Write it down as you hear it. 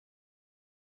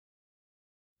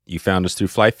You found us through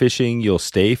fly fishing. You'll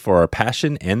stay for our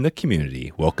passion and the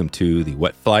community. Welcome to the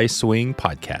Wet Fly Swing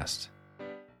podcast.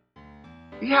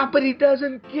 Yeah, but he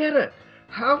doesn't get it.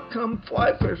 How come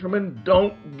fly fishermen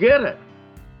don't get it?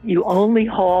 You only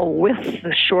haul with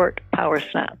the short power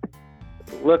snap.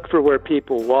 Look for where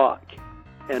people walk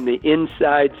and the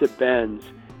insides of bends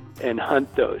and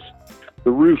hunt those.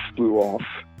 The roof blew off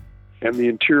and the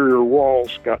interior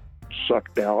walls got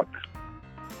sucked out.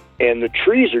 And the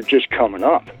trees are just coming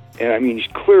up. And I mean, he's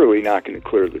clearly not going to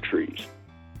clear the trees.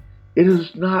 It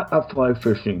is not a fly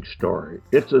fishing story.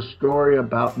 It's a story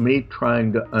about me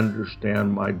trying to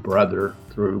understand my brother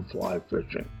through fly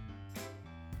fishing.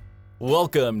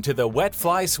 Welcome to the Wet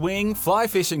Fly Swing Fly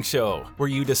Fishing Show, where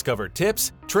you discover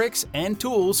tips, tricks, and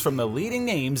tools from the leading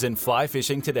names in fly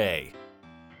fishing today.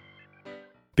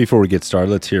 Before we get started,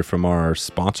 let's hear from our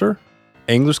sponsor.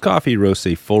 Angler's Coffee roasts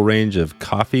a full range of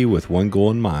coffee with one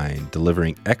goal in mind,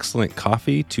 delivering excellent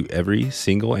coffee to every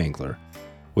single angler.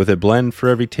 With a blend for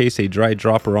every taste, a dry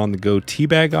dropper on-the-go tea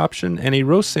bag option, and a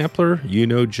roast sampler, you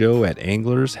know Joe at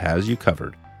Anglers has you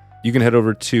covered. You can head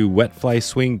over to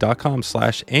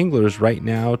wetflyswing.com/anglers right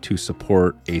now to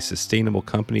support a sustainable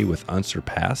company with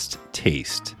unsurpassed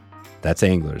taste. That's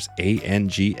Anglers,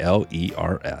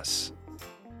 ANGLERS.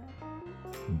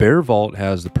 Bear Vault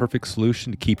has the perfect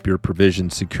solution to keep your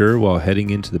provisions secure while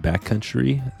heading into the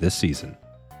backcountry this season.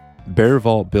 Bear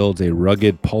Vault builds a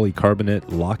rugged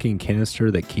polycarbonate locking canister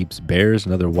that keeps bears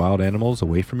and other wild animals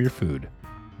away from your food.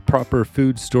 Proper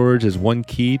food storage is one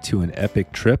key to an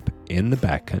epic trip in the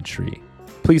backcountry.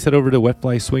 Please head over to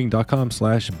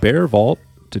wetflyswing.com/bearvault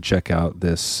to check out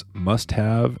this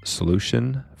must-have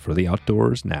solution for the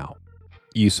outdoors now.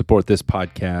 You support this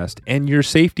podcast and your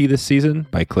safety this season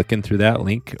by clicking through that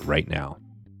link right now.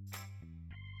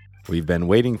 We've been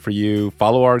waiting for you.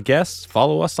 Follow our guests,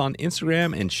 follow us on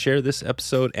Instagram, and share this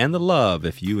episode and the love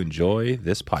if you enjoy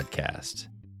this podcast.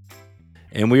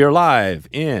 And we are live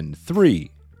in 3,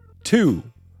 2,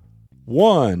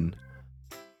 1.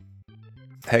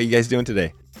 How you guys doing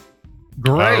today?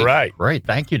 Great. All right. Great.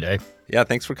 Thank you, Dave. Yeah,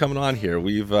 thanks for coming on here.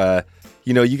 We've,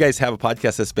 you guys have a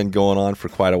podcast that's been going on for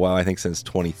quite a while, I think since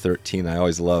 2013. I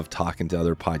always love talking to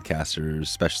other podcasters,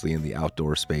 especially in the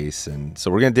outdoor space. And so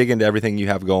we're going to dig into everything you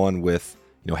have going with,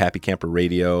 Happy Camper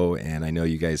Radio. And I know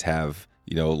you guys have,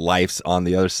 lives on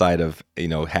the other side of,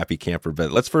 Happy Camper.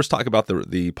 But let's first talk about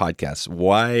the podcast.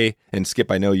 Why, and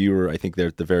Skip, I know you were, I think, there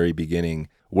at the very beginning.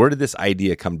 Where did this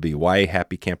idea come to be? Why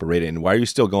Happy Camper Radio? And why are you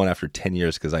still going after 10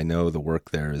 years? Because I know the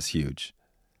work there is huge.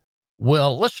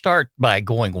 Well, let's start by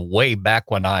going way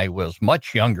back when I was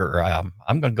much younger. I'm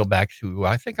going to go back to,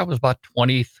 I think I was about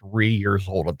 23 years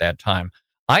old at that time.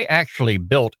 I actually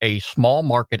built a small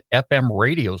market FM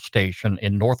radio station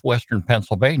in northwestern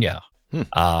Pennsylvania.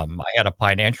 I had a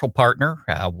financial partner.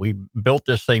 We built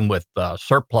this thing with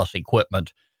surplus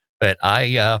equipment, but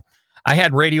I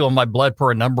had radio in my blood for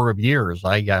a number of years.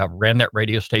 I ran that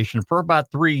radio station for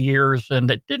about 3 years, and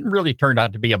it didn't really turn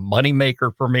out to be a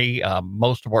moneymaker for me.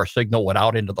 Most of our signal went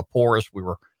out into the forest. We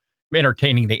were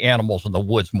entertaining the animals in the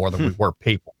woods more than we were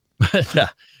people.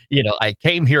 I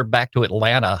came here back to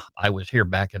Atlanta. I was here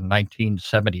back in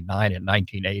 1979 and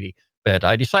 1980, but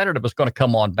I decided I was going to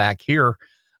come on back here.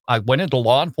 I went into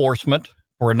law enforcement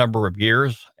for a number of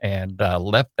years and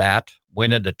left that,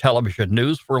 went into television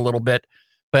news for a little bit.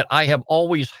 But I have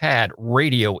always had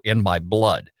radio in my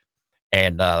blood.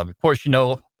 And of course,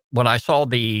 when I saw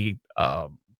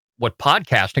what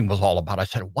podcasting was all about, I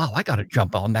said, wow, I got to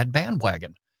jump on that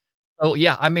bandwagon. So,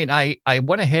 yeah, I mean, I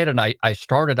went ahead and I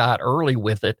started out early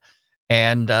with it.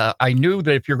 And I knew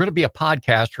that if you're going to be a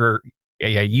podcaster,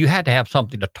 you had to have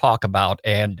something to talk about.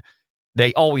 And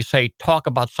they always say, talk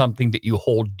about something that you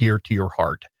hold dear to your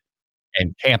heart.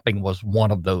 And camping was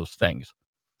one of those things.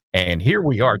 And here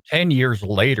we are 10 years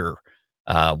later.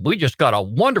 We just got a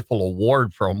wonderful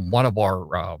award from one of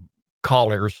our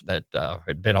callers that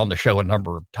had been on the show a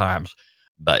number of times.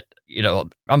 But,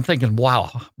 I'm thinking, wow,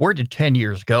 where did 10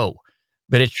 years go?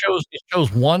 But it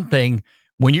shows one thing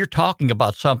when you're talking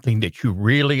about something that you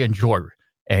really enjoy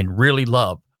and really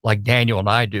love, like Daniel and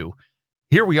I do.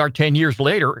 Here we are 10 years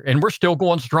later, and we're still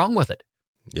going strong with it.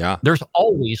 Yeah. There's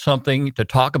always something to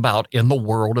talk about in the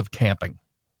world of camping.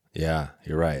 Yeah,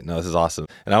 you're right. No, this is awesome.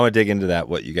 And I want to dig into that,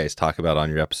 what you guys talk about on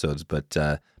your episodes. But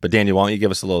Daniel, why don't you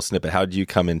give us a little snippet? How did you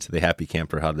come into the Happy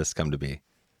Camper? How did this come to be?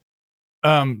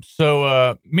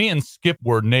 So me and Skip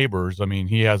were neighbors. I mean,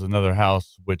 he has another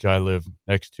house, which I live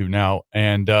next to now.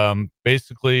 And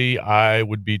basically I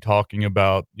would be talking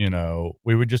about,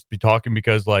 we would just be talking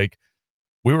because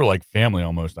we were like family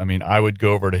almost. I mean, I would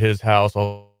go over to his house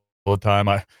all the time.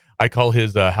 I I call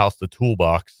his house the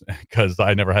toolbox because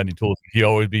I never had any tools.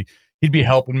 He'd be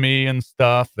helping me and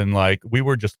stuff, and like we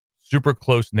were just super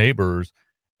close neighbors.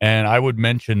 And I would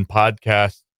mention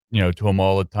podcasts, to him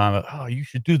all the time. Oh, you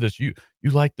should do this. You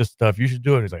like this stuff. You should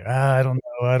do it. He's like, I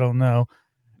don't know.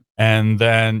 And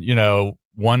then,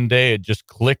 one day it just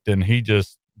clicked and he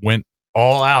just went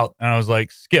all out. And I was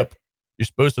like, Skip, you're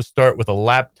supposed to start with a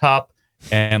laptop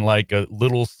and like a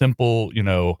little simple,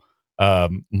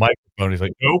 microphone. He's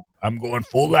like, nope, I'm going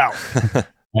full out.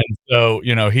 And so,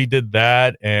 he did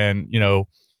that. And,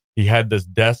 he had this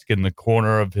desk in the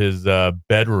corner of his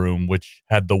bedroom, which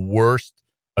had the worst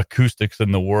acoustics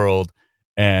in the world.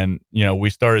 And, we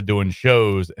started doing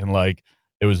shows and like,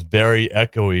 it was very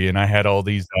echoey and I had all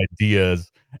these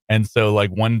ideas. And so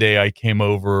like one day I came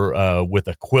over with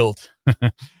a quilt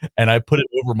and I put it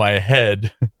over my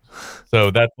head.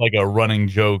 So that's like a running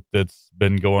joke that's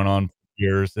been going on for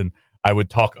years. And I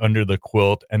would talk under the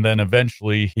quilt. And then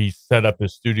eventually he set up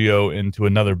his studio into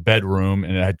another bedroom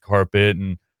and it had carpet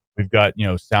and we've got,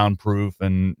 soundproof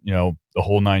and, the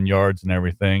whole 9 yards and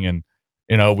everything. And,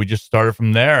 we just started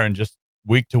from there and just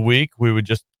week to week, we would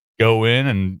just go in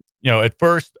and, at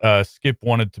first, Skip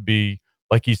wanted to be,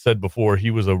 like he said before,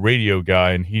 he was a radio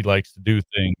guy and he likes to do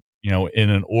things, in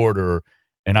an order.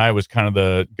 And I was kind of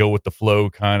the go with the flow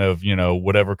kind of,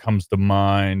 whatever comes to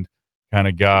mind kind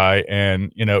of guy.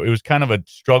 And, it was kind of a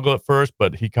struggle at first,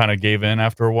 but he kind of gave in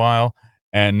after a while.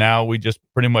 And now we just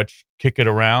pretty much kick it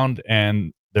around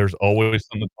and there's always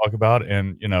something to talk about.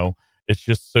 And, it's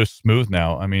just so smooth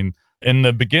now. I mean, in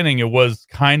the beginning, it was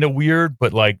kind of weird,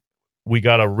 but like, we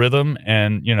got a rhythm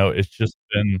and, it's just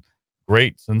been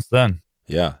great since then.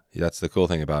 Yeah. That's the cool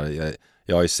thing about it.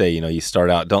 You always say, you start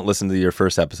out, don't listen to your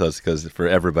first episodes because for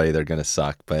everybody, they're going to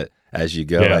suck. But as you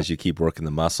go, as you keep working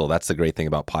the muscle, that's the great thing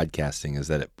about podcasting is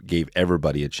that it gave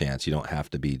everybody a chance. You don't have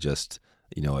to be just,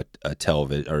 a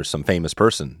television or some famous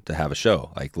person to have a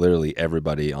show. Like literally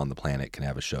everybody on the planet can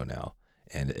have a show now.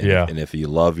 And if you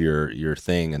love your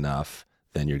thing enough,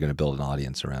 then you're going to build an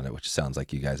audience around it, which sounds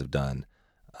like you guys have done.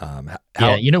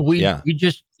 We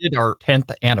just did our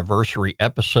 10th anniversary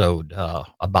episode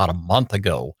about a month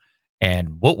ago.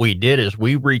 And what we did is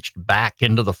we reached back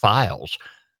into the files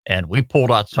and we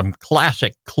pulled out some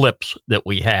classic clips that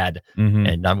we had.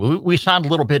 Mm-hmm. And we sound a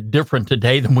little bit different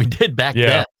today than we did back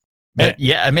then. But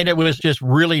it was just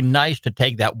really nice to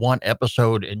take that one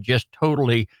episode and just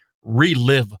totally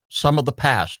relive some of the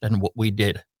past and what we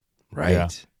did. Right. Yeah.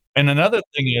 And another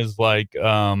thing is like,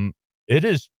 it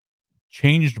has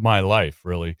changed my life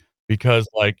really, because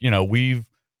like, we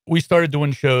started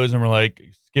doing shows and we're like,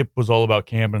 Skip was all about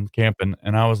camping.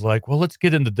 And I was like, well, let's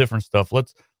get into different stuff.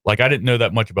 I didn't know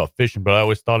that much about fishing, but I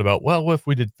always thought about, well, what if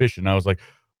we did fishing? I was like,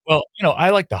 well, I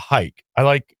like to hike. I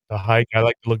like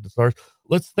to look at the stars.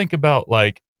 Let's think about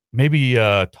like maybe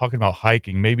talking about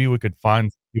hiking. Maybe we could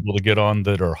find people to get on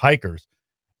that are hikers.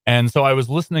 And so I was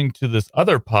listening to this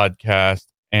other podcast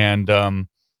and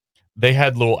they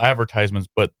had little advertisements,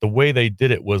 but the way they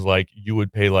did it was like you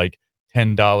would pay like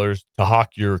 $10 to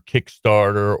hawk your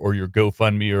Kickstarter or your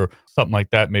GoFundMe or something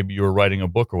like that. Maybe you were writing a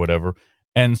book or whatever.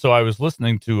 And so I was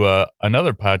listening to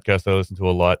another podcast I listen to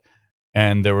a lot,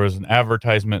 and there was an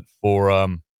advertisement for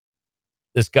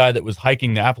this guy that was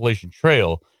hiking the Appalachian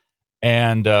Trail,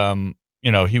 and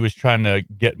he was trying to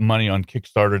get money on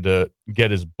Kickstarter to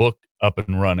get his book up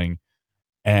and running.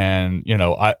 And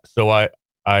I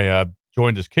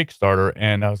joined his Kickstarter,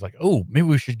 and I was like, oh, maybe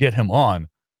we should get him on.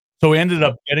 So we ended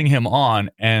up getting him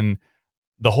on, and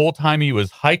the whole time he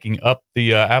was hiking up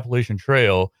the Appalachian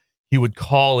Trail, he would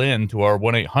call in to our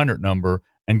 1-800 number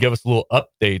and give us little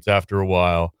updates after a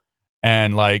while.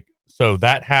 And so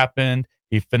that happened.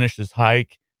 He finished his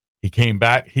hike. He came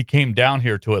back. He came down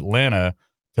here to Atlanta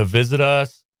to visit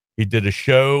us. He did a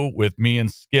show with me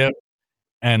and Skip.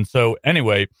 And so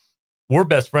anyway, we're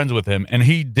best friends with him, and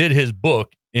he did his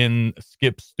book in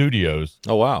Skip's studios.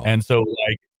 Oh, wow. And so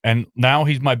and now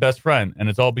he's my best friend, and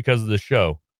it's all because of the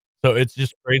show. So it's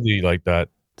just crazy like that.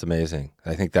 It's amazing.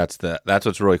 I think that's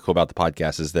what's really cool about the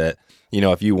podcast is that,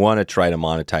 if you want to try to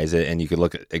monetize it, and you could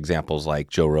look at examples like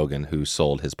Joe Rogan, who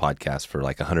sold his podcast for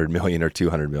like 100 million or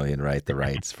 200 million, right? The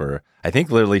rights for, I think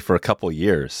literally for a couple of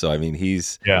years. So, I mean,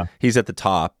 he's at the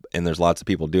top, and there's lots of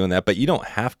people doing that, but you don't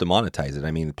have to monetize it.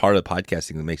 I mean, part of the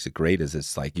podcasting that makes it great is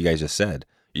it's like you guys just said,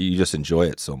 you just enjoy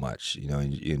it so much, you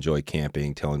enjoy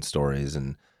camping, telling stories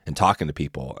and talking to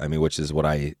people. I mean, which is what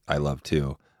I love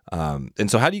too.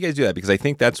 And so how do you guys do that? Because I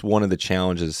think that's one of the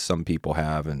challenges some people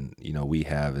have and, we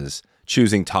have is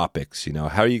choosing topics.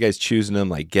 How are you guys choosing them,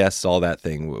 like guests, all that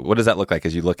thing? What does that look like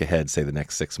as you look ahead, say the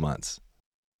next 6 months?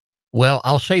 Well,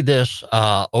 I'll say this,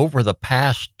 over the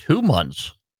past 2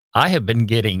 months, I have been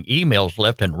getting emails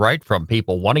left and right from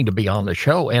people wanting to be on the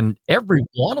show, and every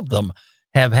one of them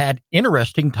have had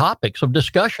interesting topics of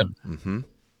discussion. Mm-hmm.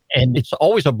 And it's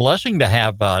always a blessing to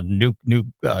have new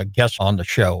guests on the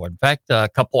show. In fact, a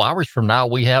couple hours from now,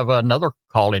 we have another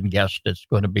call-in guest that's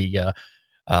going to be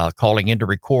calling in to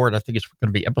record. I think it's going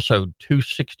to be episode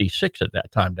 266 at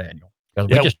that time, Daniel. We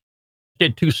just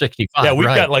did 265. Yeah, we've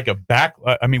right? got like a back.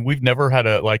 I mean, we've never had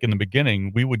like in the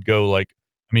beginning, we would go like,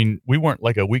 I mean, we weren't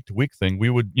like a week-to-week thing. We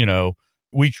would,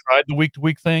 we tried the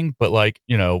week-to-week thing, but like,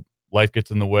 life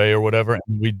gets in the way or whatever.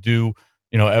 And we do,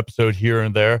 episode here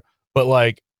and there. But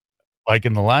like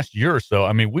in the last year or so,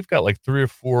 I mean, we've got like 3 or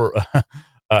 4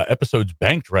 episodes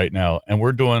banked right now, and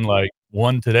we're doing like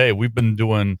one today. We've been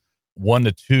doing 1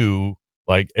 to 2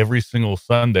 like every single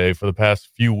Sunday for the past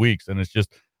few weeks, and it's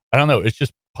just, I don't know, it's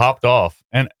just popped off,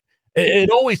 and it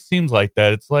always seems like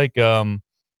that. It's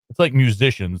like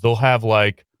musicians. They'll have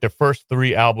like their first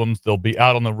 3 albums. They'll be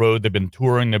out on the road. They've been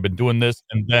touring. They've been doing this,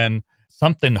 and then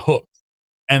something hooks,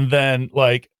 and then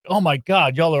like, oh my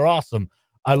God, y'all are awesome.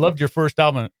 I loved your first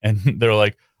album. And they're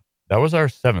like, that was our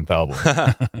 7th album.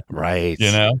 Right.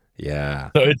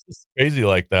 Yeah. So it's just crazy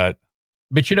like that.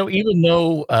 But, even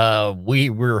though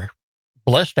we were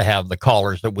blessed to have the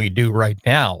callers that we do right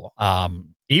now,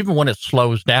 even when it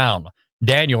slows down,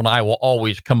 Daniel and I will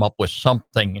always come up with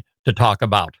something to talk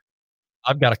about.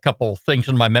 I've got a couple things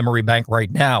in my memory bank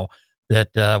right now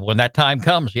that when that time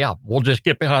comes, we'll just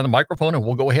get behind the microphone and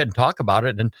we'll go ahead and talk about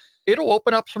it, and it'll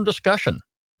open up some discussion.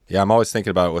 Yeah, I'm always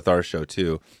thinking about it with our show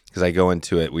too, because I go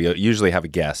into it. We usually have a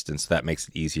guest, and so that makes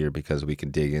it easier because we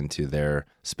can dig into their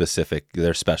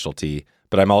specialty.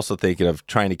 But I'm also thinking of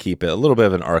trying to keep it a little bit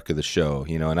of an arc of the show,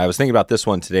 and I was thinking about this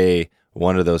one today.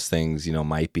 One of those things,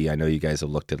 might be, I know you guys have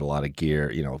looked at a lot of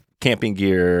gear, camping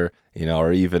gear,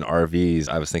 or even RVs.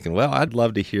 I was thinking, well, I'd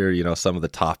love to hear, some of the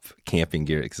top camping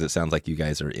gear, because it sounds like you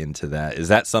guys are into that. Is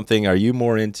that something, are you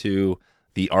more into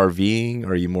the RVing,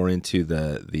 or are you more into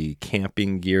the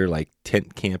camping gear, like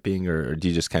tent camping, or do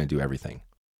you just kind of do everything?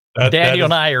 Daniel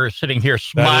and I are sitting here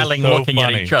smiling, so looking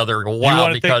funny. at each other.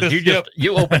 Wow, because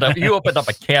you opened up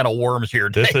a can of worms here.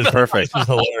 This is perfect. This is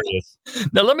hilarious.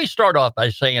 Now, let me start off by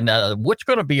saying what's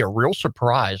going to be a real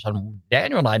surprise, and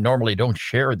Daniel and I normally don't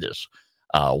share this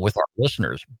with our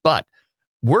listeners, but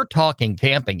we're talking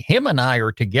camping. Him and I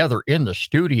are together in the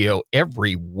studio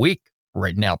every week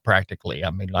right now, practically.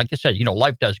 I mean, like I said,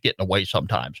 life does get in the way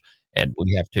sometimes, and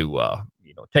we have to,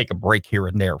 take a break here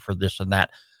and there for this and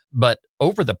that. But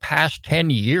over the past 10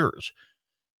 years,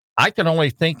 I can only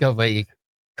think of a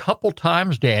couple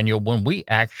times, Daniel, when we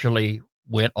actually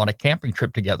went on a camping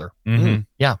trip together. Mm-hmm.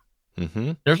 Yeah.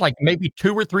 Mm-hmm. There's like maybe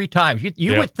 2 or 3 times.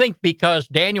 You would think because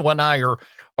Daniel and I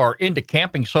are into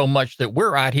camping so much that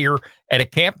we're out here at a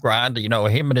campground,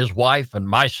 him and his wife and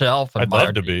myself. And I'd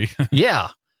love to be. Yeah.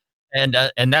 And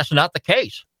that's not the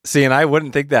case. See, and I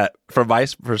wouldn't think that from my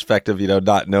perspective,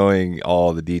 not knowing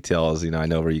all the details, I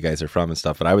know where you guys are from and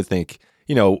stuff, but I would think,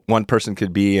 one person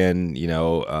could be in,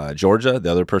 Georgia,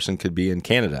 the other person could be in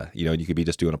Canada, you could be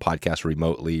just doing a podcast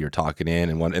remotely, you're talking in,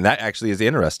 and that actually is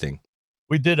interesting.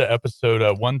 We did an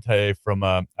episode one day from,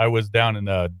 I was down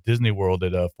in Disney World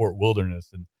at Fort Wilderness,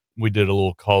 and we did a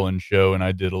little call-in show, and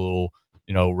I did a little,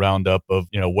 roundup of,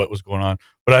 what was going on.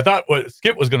 But I thought what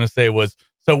Skip was going to say was,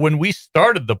 so when we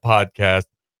started the podcast,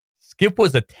 Skip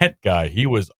was a tent guy. He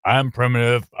was, I'm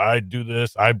primitive. I do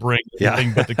this. I bring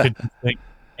everything but the kitchen sink.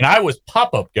 And I was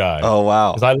pop-up guy. Oh,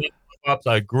 wow. Because I love pop-ups.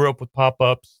 I grew up with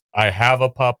pop-ups. I have a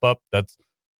pop-up. That's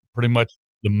pretty much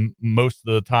most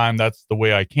of the time. That's the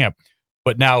way I camp.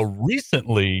 But now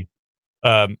recently,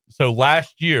 so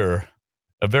last year,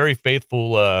 a very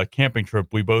faithful camping trip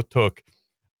we both took.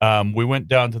 We went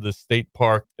down to the state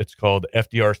park. It's called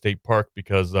FDR State Park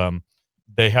because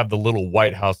they have the little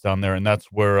White House down there, and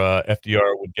that's where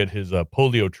FDR would get his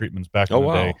polio treatments back in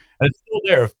the day. And it's still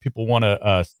there if people want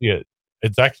to see it.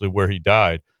 It's actually where he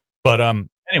died. But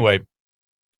anyway,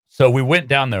 so we went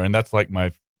down there, and that's like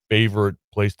my favorite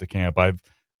place to camp.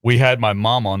 We had my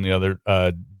mom on the other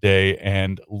day,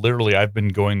 and literally I've been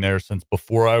going there since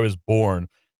before I was born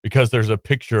because there's a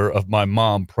picture of my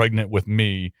mom pregnant with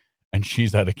me, and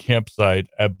she's at a campsite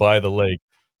by the lake.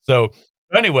 So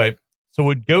anyway, so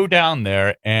we'd go down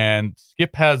there, and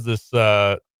Skip has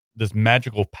this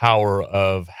magical power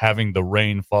of having the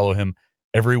rain follow him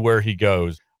everywhere he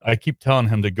goes. I keep telling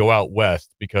him to go out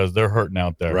west because they're hurting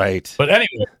out there. Right. But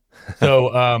anyway,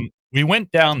 so we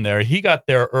went down there. He got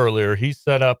there earlier. He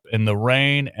set up in the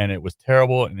rain, and it was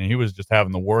terrible, and he was just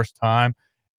having the worst time.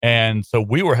 And so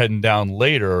we were heading down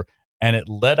later, and it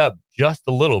let up just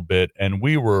a little bit, and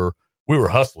we were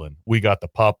hustling. We got the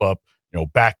pop-up,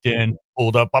 backed in.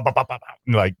 pulled up, bop, bop, bop, bop, bop,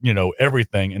 like,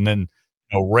 everything, and then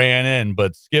ran in.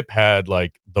 But Skip had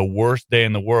like the worst day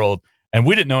in the world, and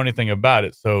we didn't know anything about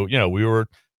it. So we were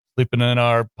sleeping in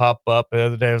our pop up the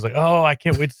other day. I was like, oh, I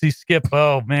can't wait to see Skip.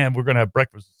 Oh man, we're gonna have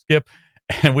breakfast with Skip,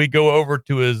 and we go over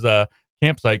to his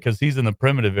campsite because he's in the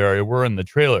primitive area. We're in the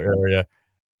trailer area,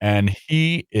 and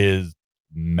he is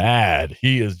mad.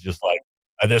 He is just like,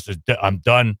 I'm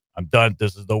done. I'm done.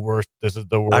 This is the worst. This is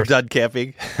the worst. I'm done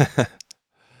camping.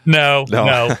 No.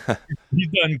 He's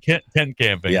done tent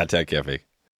camping. Yeah, tent camping.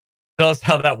 Tell us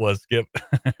how that was, Skip.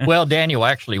 Well, Daniel,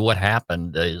 actually what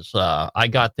happened is I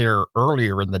got there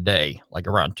earlier in the day, like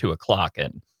around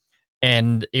 2:00,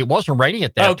 and it wasn't raining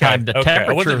at that time. The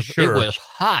temperature, sure. It was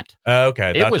hot.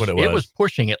 Okay, that's what it was. It was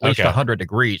pushing at least 100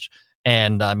 degrees.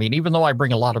 And I mean, even though I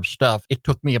bring a lot of stuff, it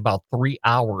took me about 3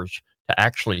 hours to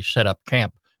actually set up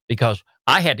camp because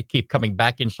I had to keep coming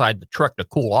back inside the truck to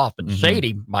cool off. And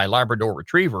Sadie, my Labrador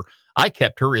Retriever, I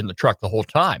kept her in the truck the whole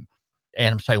time.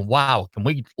 And I'm saying, wow, can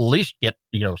we at least get,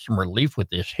 some relief with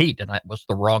this heat? And that was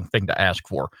the wrong thing to ask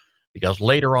for, because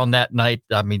later on that night,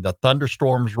 I mean, the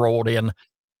thunderstorms rolled in.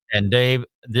 And Dave,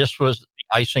 this was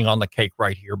the icing on the cake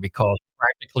right here, because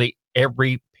practically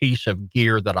every piece of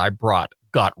gear that I brought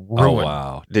got ruined. Oh,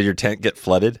 wow. Did your tent get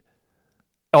flooded?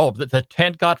 Oh, the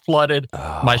tent got flooded.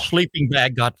 Oh. My sleeping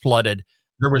bag got flooded.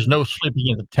 There was no sleeping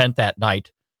in the tent that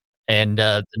night. And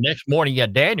the next morning,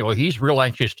 Daniel, he's real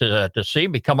anxious to see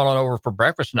me coming on over for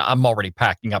breakfast. And I'm already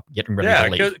packing up, getting ready to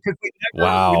leave. Because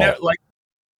we never,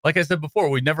 like I said before,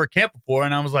 we never camped before.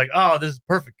 And I was like, oh, this is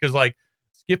perfect. Because like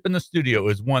Skip in the studio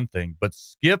is one thing, but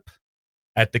Skip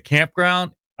at the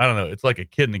campground, I don't know. It's like a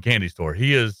kid in a candy store.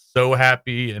 He is so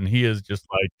happy and he is just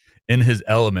like in his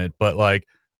element. But like,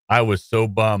 I was so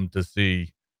bummed to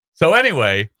see. So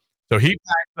anyway, so he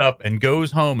packs up and goes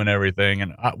home and everything.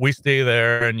 And we stay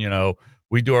there and,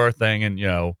 we do our thing and,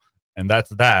 and that's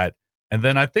that. And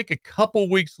then I think a couple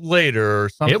weeks later,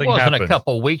 something happened. It wasn't a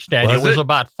couple weeks, Daniel. It was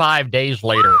about 5 days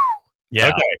later.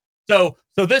 Yeah. Okay.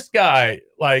 So this guy,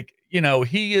 like,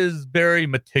 he is very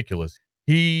meticulous.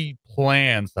 He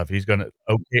plans stuff. He's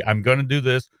I'm going to do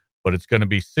this, but it's going to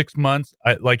be 6 months.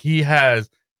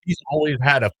 He's always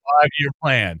had a 5-year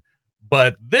plan.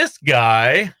 But this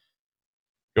guy,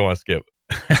 go on, Skip.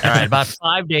 All right. About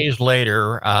 5 days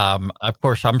later, of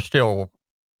course, I'm still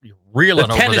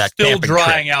reeling over that. The tent is still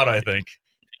drying out, I think.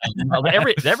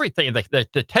 Everything.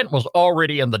 The tent was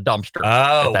already in the dumpster.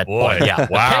 Oh, at that boy. Point. Yeah.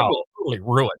 Wow. The tent was totally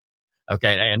ruined.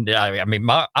 Okay. And I mean,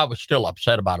 I was still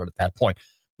upset about it at that point.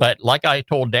 But like I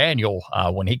told Daniel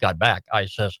when he got back, I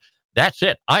says, that's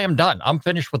it. I am done. I'm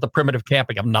finished with the primitive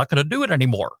camping. I'm not going to do it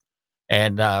anymore.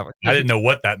 And I didn't know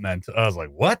what that meant. I was like,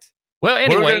 what? Well,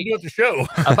 anyway, what are we going to do at the show?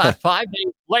 About 5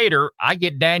 days later, I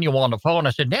get Daniel on the phone.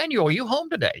 I said, Daniel, are you home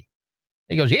today?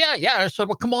 He goes, yeah. I said,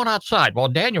 well, come on outside. Well,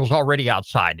 Daniel's already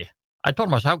outside. I told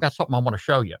him, I said, I've got something I want to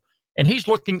show you. And he's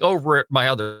looking over at my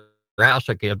other house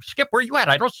again. Skip, where you at?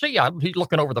 I don't see you. He's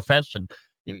looking over the fence. And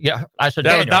I said,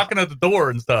 Daniel, knocking at the door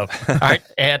and stuff. All right.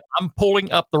 And I'm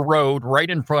pulling up the road right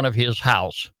in front of his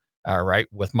house. All right.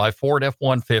 With my Ford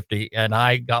F-150. And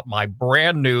I got my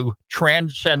brand new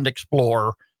Transcend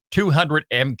Explorer 200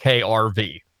 MK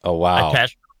RV. Oh, wow.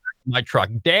 Attached to my truck.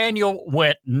 Daniel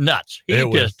went nuts. He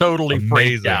just totally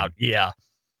freaked out. Yeah.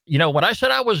 When I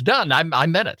said I was done, I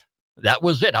meant it. That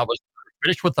was it. I was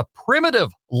finished with the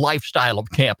primitive lifestyle of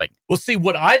camping. Well, see,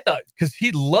 what I thought, because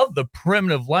he loved the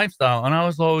primitive lifestyle, and I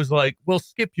was always like, well,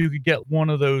 Skip, you could get one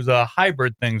of those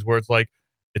hybrid things where it's like,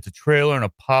 it's a trailer and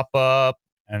a pop-up,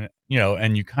 and,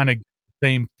 and you kind of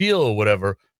same feel or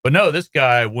whatever. But no, this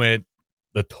guy went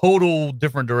the total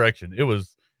different direction. It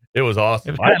was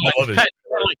awesome. I love it.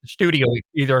 Like the studio,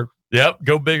 either. Yep,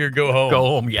 go big or go home. Go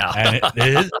home, yeah.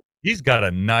 And he's got a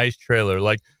nice trailer.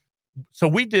 Like, so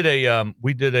we did an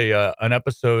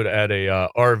episode at a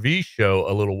RV show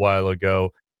a little while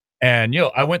ago, and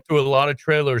I went through a lot of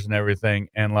trailers and everything,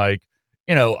 and like,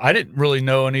 I didn't really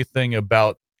know anything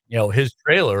about his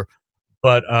trailer,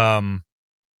 but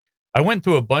I went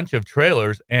through a bunch of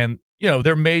trailers, and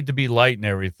they're made to be light and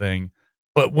everything,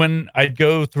 but when I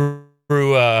go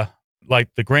through like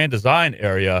the Grand Design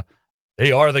area,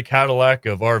 they are the Cadillac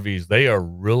of RVs. They are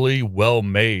really well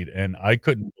made, and I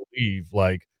couldn't believe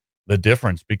like the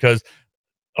difference, because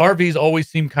RVs always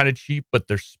seem kind of cheap, but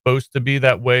they're supposed to be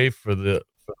that way for the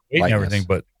weight and everything.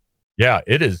 But yeah,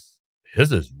 his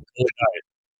is really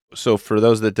nice. So for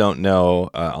those that don't know,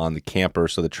 on the camper,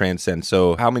 so the Transcend,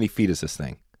 so how many feet is this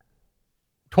thing?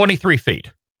 23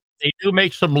 feet. They do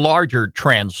make some larger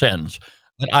Transcends,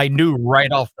 but I knew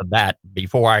right off the bat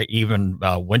before I even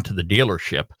went to the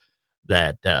dealership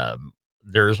that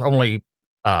there's only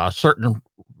certain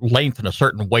length and a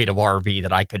certain weight of RV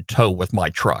that I could tow with my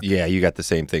truck. Yeah, you got the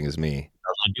same thing as me.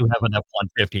 I do have an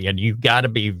F-150, and you've got to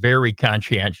be very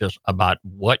conscientious about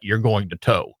what you're going to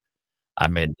tow. I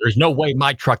mean, there's no way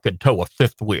my truck could tow a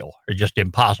fifth wheel. It's just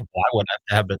impossible. I would have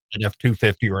to have an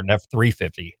F-250 or an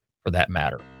F-350 for that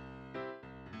matter.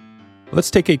 Let's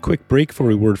take a quick break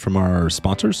for a word from our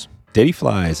sponsors. Daddy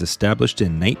Flies, established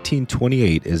in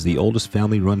 1928, is the oldest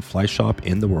family-run fly shop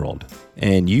in the world.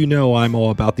 And you know I'm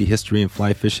all about the history in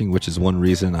fly fishing, which is one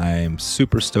reason I'm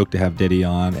super stoked to have Daddy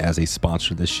on as a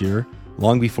sponsor this year.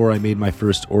 Long before I made my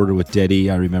first order with Daddy,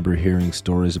 I remember hearing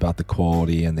stories about the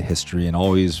quality and the history and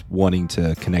always wanting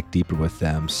to connect deeper with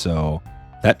them. So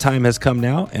that time has come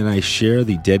now, and I share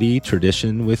the Daddy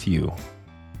tradition with you.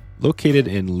 Located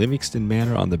in Livingston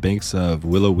Manor on the banks of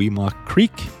Willowemoc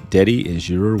Creek, Daddy is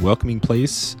your welcoming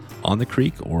place on the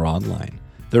creek or online.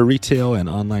 Their retail and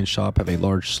online shop have a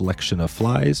large selection of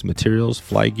flies, materials,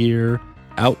 fly gear,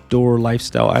 outdoor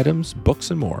lifestyle items,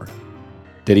 books, and more.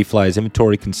 Daddy Fly's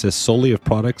inventory consists solely of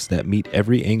products that meet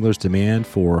every angler's demand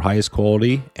for highest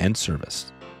quality and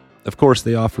service. Of course,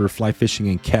 they offer fly fishing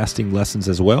and casting lessons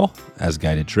as well as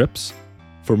guided trips.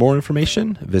 For more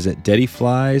information, visit Daddy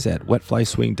Flies at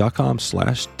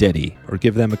wetflyswing.com/Daddy or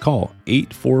give them a call,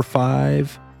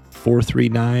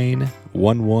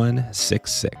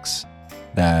 845-439-1166.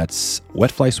 That's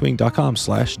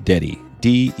wetflyswing.com/Daddy,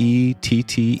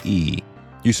 DETTE.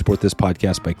 You support this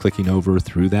podcast by clicking over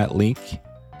through that link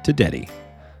to Daddy.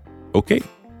 Okay,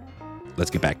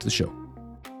 let's get back to the show.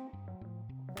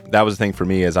 That was the thing for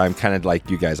me, is I'm kind of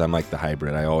like you guys. I'm like the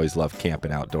hybrid. I always love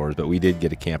camping outdoors, but we did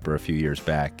get a camper a few years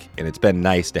back, and it's been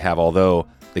nice to have, although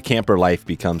the camper life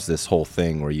becomes this whole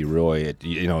thing where you really,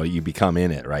 you become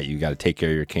in it, right? You got to take care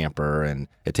of your camper, and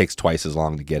it takes twice as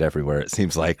long to get everywhere, it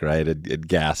seems like, right? And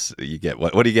gas, you get,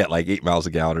 what do you get, like 8 miles a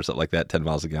gallon or something like that, 10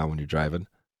 miles a gallon when you're driving?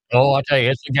 Oh, I tell you,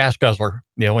 it's a gas guzzler.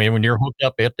 You know, when you're hooked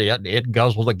up, it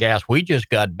guzzles the gas. We just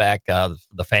got back,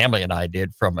 the family and I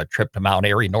did, from a trip to Mount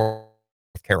Airy, North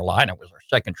Carolina. It was our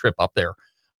second trip up there.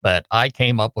 But I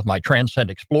came up with my Transcend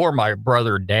Explorer. My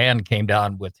brother Dan came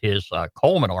down with his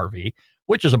Coleman RV,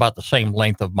 which is about the same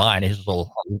length of mine. His is a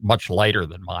little much lighter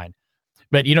than mine.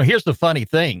 But, here's the funny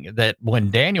thing, that when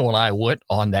Daniel and I went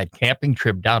on that camping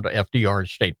trip down to FDR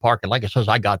State Park, and like I says,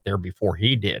 I got there before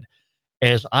he did.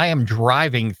 As I am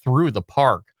driving through the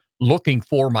park looking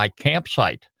for my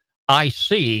campsite, I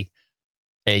see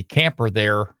a camper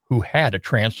there who had a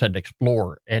Transcend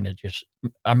Explorer. And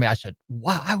I said,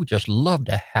 wow, I would just love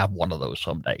to have one of those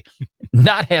someday.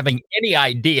 Not having any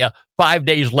idea, 5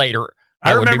 days later,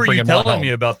 I remember you telling me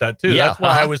about that too. Yeah. That's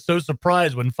why I was so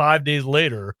surprised when 5 days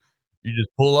later you just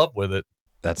pull up with it.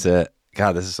 That's it.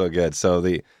 God, this is so good. So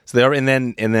they are, and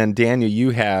then Daniel, you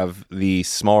have the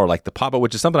smaller, like the pop-up,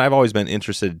 which is something I've always been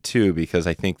interested in too, because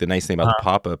I think the nice thing about the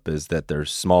pop-up is that they're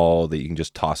small, that you can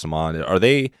just toss them on. Are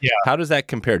they? Yeah. How does that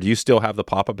compare? Do you still have the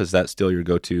pop-up? Is that still your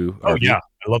go-to? Oh yeah,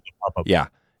 I love the pop-up. Yeah.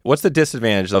 What's the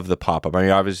disadvantage of the pop-up? I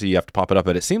mean, obviously you have to pop it up,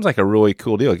 but it seems like a really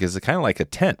cool deal because it's kind of like a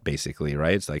tent, basically,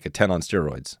 right? It's like a tent on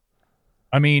steroids.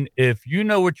 I mean, if you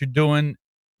know what you're doing,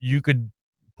 you could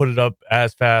put it up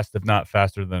as fast, if not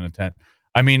faster than a tent.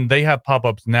 I mean, they have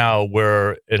pop-ups now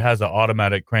where it has an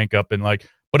automatic crank up and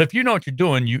but if you know what you're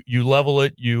doing, you level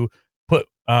it, you put,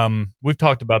 we've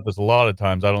talked about this a lot of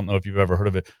times. I don't know if you've ever heard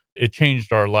of it. It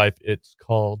changed our life. It's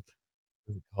called,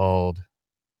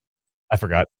 I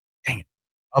forgot. Dang it.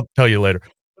 I'll tell you later.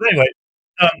 But anyway,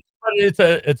 but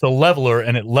it's a leveler,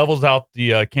 and it levels out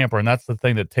the camper. And that's the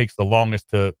thing that takes the longest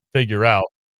to figure out.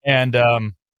 And,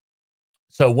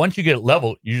 so once you get it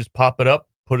leveled, you just pop it up,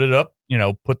 put it up,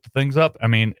 put the things up. I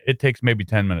mean, it takes maybe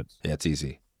 10 minutes. Yeah, it's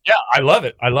easy. Yeah, I love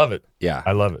it. Yeah.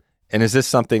 I love it. And is this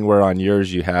something where on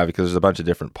yours you have, because there's a bunch of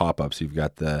different pop-ups, you've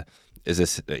got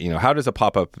how does a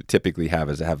pop-up typically have?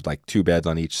 Does it have like two beds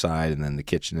on each side and then the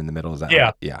kitchen in the middle? Is that yeah.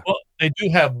 Right? Yeah. Well, they do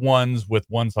have ones with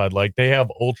one side, like they have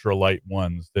ultralight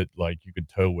ones that like you could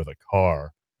tow with a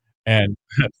car. And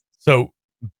so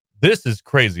this is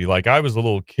crazy. Like I was a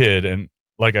little kid, and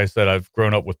like I said, I've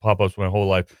grown up with pop-ups my whole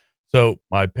life. So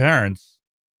my parents,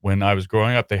 when I was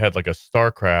growing up, they had like a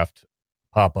StarCraft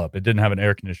pop-up. It didn't have an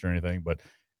air conditioner or anything, but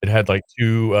it had like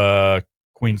two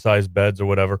queen-size beds or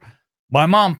whatever. My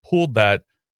mom pulled that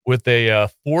with a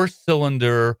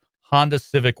 4-cylinder Honda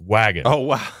Civic wagon. Oh,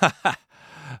 wow.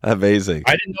 Amazing.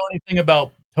 I didn't know anything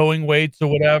about towing weights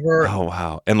or whatever. Oh,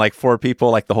 wow. And like 4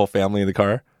 people, like the whole family in the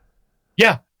car?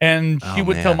 Yeah. And she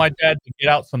would tell my dad to get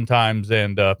out sometimes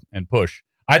and push.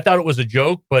 I thought it was a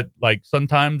joke, but like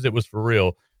sometimes it was for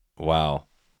real. Wow.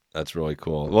 That's really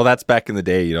cool. Well, that's back in the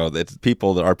day, it's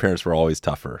people that our parents were always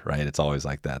tougher, right? It's always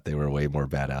like that. They were way more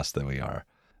badass than we are.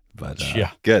 But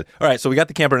Yeah. good. All right, so we got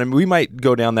the camper, and we might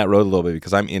go down that road a little bit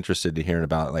because I'm interested to hearing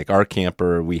about like our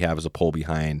camper we have as a pull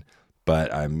behind,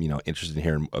 but I'm interested in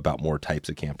hearing about more types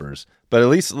of campers. But at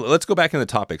least let's go back in the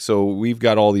topic. So we've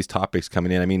got all these topics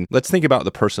coming in. I mean, let's think about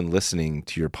the person listening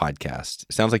to your podcast.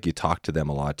 It sounds like you talk to them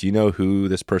a lot. Do you know who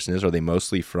this person is? Are they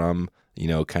mostly from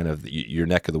kind of your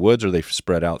neck of the woods, or are they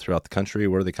spread out throughout the country?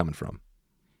 Where are they coming from?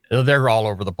 They're all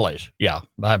over the place. Yeah.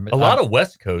 A lot of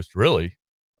West Coast, really.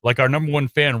 Like our number one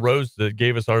fan, Rose, that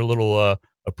gave us our little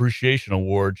appreciation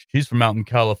award. She's from out in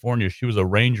California. She was a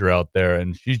ranger out there,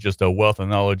 and she's just a wealth of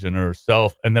knowledge in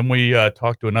herself. And then we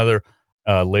talked to another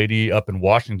lady up in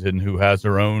Washington who has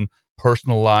her own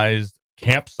personalized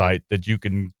campsite that you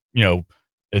can,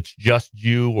 it's just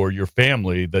you or your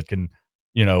family that can,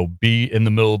 be in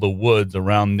the middle of the woods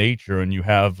around nature. And you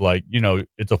have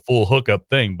it's a full hookup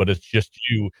thing, but it's just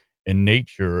you in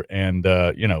nature. And,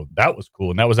 that was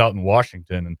cool. And that was out in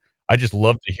Washington. And I just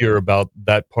love to hear about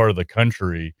that part of the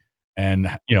country and,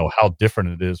 how different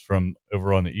it is from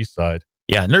over on the east side.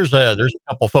 Yeah, and there's a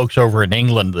couple folks over in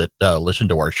England that listen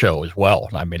to our show as well.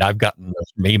 I mean, I've gotten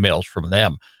some emails from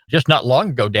them. Just not long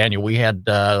ago, Daniel, we had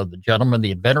the gentleman,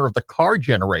 the inventor of the car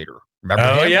generator.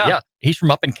 Remember him? Yeah. He's from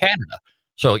up in Canada.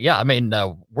 So, yeah, I mean,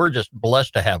 we're just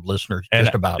blessed to have listeners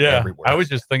just about everywhere. I was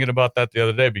just thinking about that the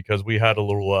other day because we had a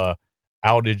little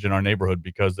outage in our neighborhood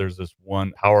because there's this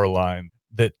one power line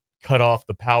that cut off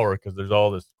the power because there's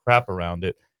all this crap around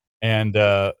it. And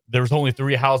there was only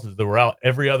 3 houses that were out.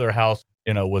 Every other house,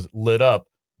 was lit up.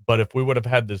 But if we would have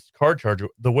had this car charger,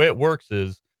 the way it works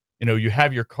is, you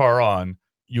have your car on,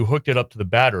 you hooked it up to the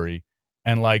battery,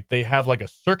 and they have a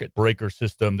circuit breaker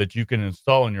system that you can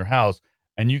install in your house,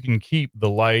 and you can keep the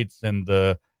lights and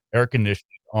the air conditioning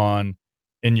on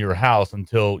in your house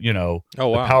until, the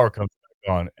power comes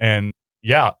back on. And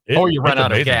yeah. Or you run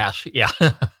out of gas. Yeah.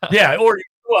 Yeah.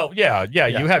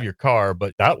 You have your car,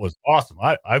 but that was awesome.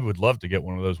 I would love to get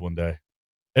one of those one day.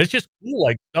 It's just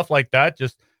cool, stuff like that.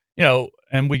 Just,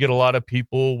 and we get a lot of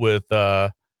people with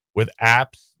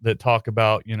apps that talk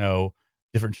about,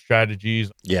 different strategies.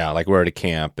 Yeah. Like where to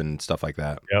camp and stuff like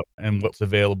that. Yep. And what's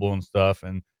available and stuff.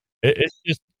 And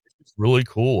it's really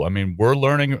cool. I mean, we're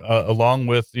learning along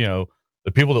with,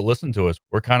 the people that listen to us.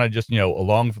 We're kind of just,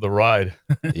 along for the ride.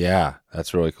 Yeah,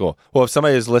 that's really cool. Well, if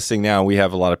somebody is listening now, we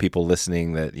have a lot of people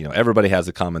listening that, everybody has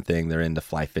a common thing. They're into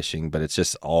fly fishing, but it's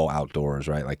just all outdoors,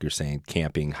 right? Like you're saying,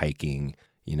 camping, hiking,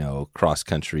 cross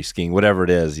country skiing, whatever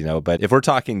it is, But if we're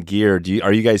talking gear,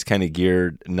 are you guys kind of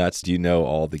gear nuts? Do you know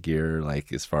all the gear,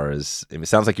 as far as, it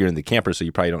sounds like you're in the camper, so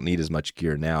you probably don't need as much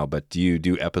gear now, but do you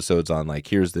do episodes on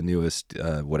here's the newest,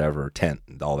 whatever, tent,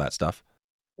 all that stuff?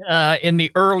 In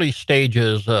the early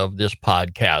stages of this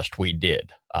podcast, we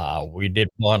did. We did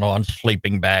one on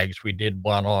sleeping bags. We did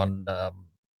one on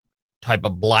type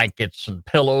of blankets and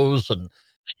pillows and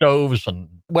stoves and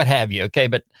what have you. Okay,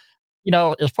 but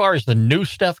as far as the new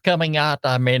stuff coming out,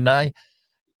 I mean,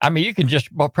 you can just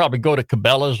probably go to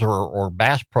Cabela's or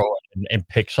Bass Pro and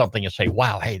pick something and say,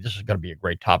 wow, hey, this is going to be a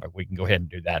great topic. We can go ahead and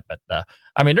do that. But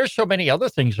there's so many other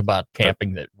things about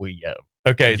camping that we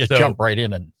just jump right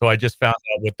in. And so I just found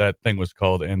out what that thing was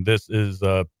called. And this is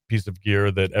a piece of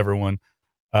gear that everyone,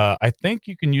 I think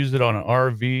you can use it on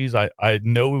RVs. I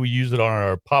know we use it on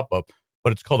our pop-up,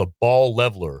 but it's called a ball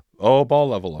leveler. Oh, ball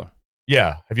leveler.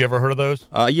 Yeah. Have you ever heard of those?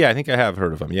 Yeah, I think I have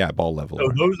heard of them. Yeah, ball leveler.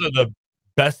 So those are the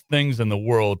best things in the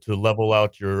world to level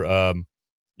out your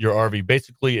RV.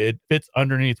 Basically, it fits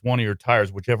underneath one of your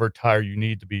tires, whichever tire you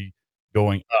need to be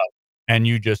going up, and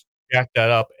you just jack that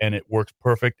up, and it works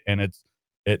perfect, and it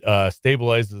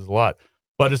stabilizes a lot.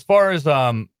 But as far as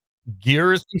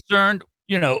gear is concerned,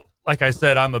 like I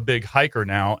said, I'm a big hiker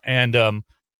now, and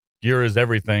gear is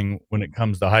everything when it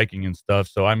comes to hiking and stuff.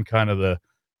 So I'm kind of the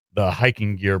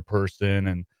hiking gear person,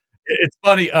 and it's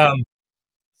funny.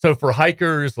 So for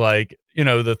hikers,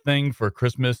 the thing for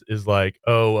Christmas is I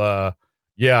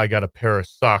got a pair of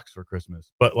socks for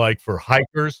Christmas. But for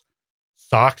hikers,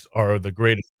 socks are the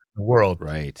greatest in the world.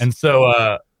 Right. And so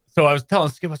I was telling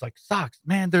Skip, I was like, socks,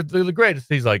 man, they're the greatest.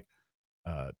 He's like,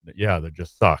 yeah, they're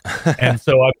just socks. And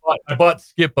so I bought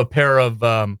Skip a pair of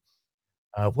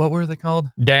what were they called?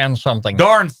 Dan something.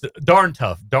 Darn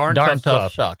tough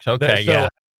socks. Okay, so,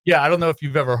 yeah. I don't know if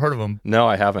you've ever heard of them. No,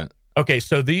 I haven't. Okay,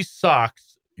 so these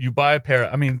socks, you buy a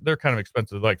pair. I mean, they're kind of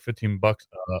expensive, like $15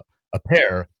 a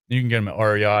pair. You can get them at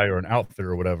REI or an outfit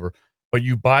or whatever. But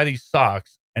you buy these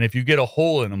socks, and if you get a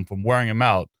hole in them from wearing them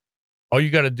out, all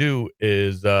you got to do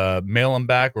is mail them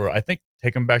back, or I think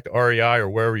take them back to REI or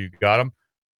wherever you got them.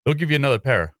 They'll give you another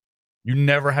pair. You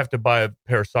never have to buy a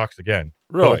pair of socks again.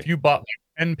 Really? So if you bought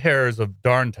 10 pairs of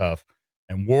Darn Tough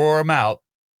and wore them out,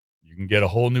 you can get a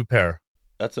whole new pair.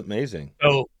 That's amazing.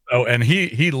 And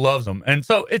he loves them. And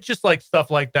so it's just like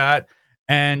stuff like that.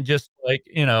 And just like,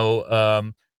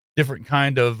 different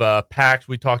kind of packs.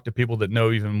 We talk to people that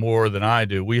know even more than I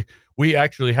do. We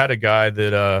actually had a guy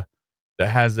that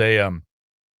has an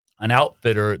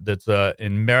outfitter that's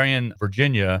in Marion,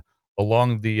 Virginia,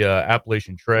 along the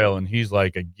Appalachian Trail, and he's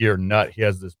like a gear nut. He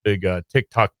has this big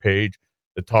TikTok page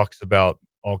that talks about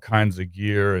all kinds of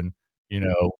gear and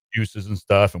uses and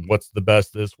stuff, and what's the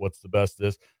best this,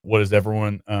 what is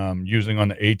everyone using on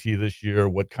the AT this year,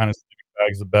 what kind of sleeping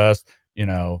bag's the best,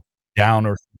 down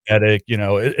or synthetic.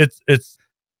 It's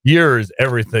gear is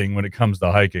everything when it comes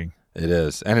to hiking. It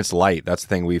is, and it's light. That's the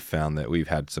thing we've found, that we've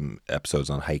had some episodes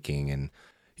on hiking, and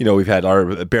we've had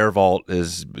our Bear Vault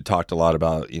is talked a lot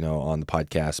about, on the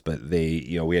podcast, but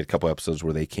they, we had a couple episodes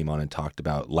where they came on and talked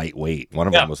about lightweight. One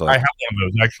of them was like, I have one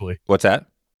of those actually. What's that?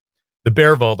 The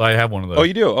Bear Vault. I have one of those. Oh,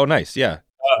 you do? Oh, nice. Yeah.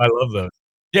 I love those.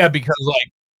 Yeah, because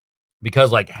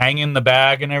hanging the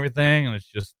bag and everything, and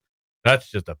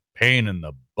that's just a pain in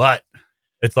the butt.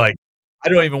 It's like, I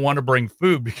don't even want to bring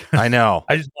food because I know.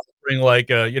 I just want to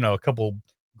bring a couple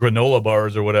granola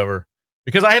bars or whatever.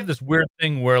 Because I have this weird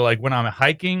thing where when I'm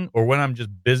hiking or when I'm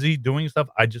just busy doing stuff,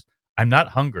 I'm not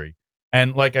hungry.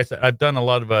 And like I said, I've done a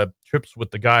lot of trips with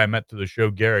the guy I met to the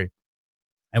show, Gary,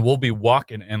 and we'll be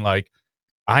walking and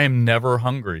I am never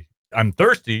hungry. I'm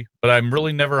thirsty, but I'm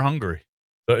really never hungry.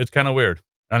 So it's kind of weird.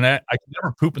 And I can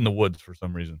never poop in the woods for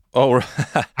some reason. Oh,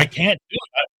 I can't do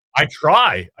it. I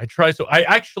try. So I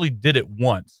actually did it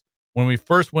once when we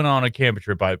first went on a camping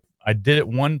trip. I did it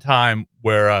one time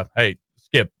where, hey,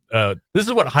 Skip, this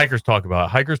is what hikers talk about.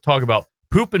 Hikers talk about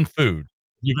poop and food.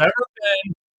 If you've ever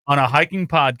been on a hiking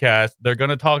podcast, they're going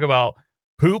to talk about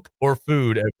poop or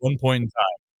food at one point in time.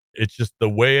 It's just the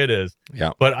way it is.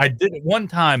 Yeah. But I did it one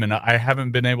time, and I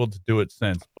haven't been able to do it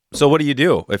since. So what do you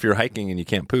do if you're hiking and you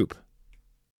can't poop?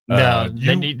 No,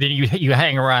 then you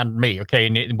hang around me, okay?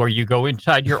 And where you go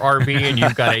inside your RV and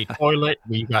you've got a toilet,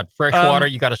 you got fresh water,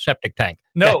 you got a septic tank.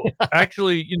 No,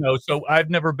 actually, so I've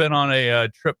never been on a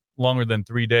trip longer than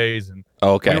 3 days, and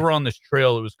we were on this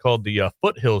trail. It was called the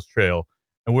Foothills Trail,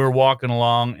 and we were walking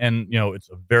along, and it's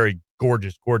a very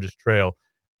gorgeous, gorgeous trail,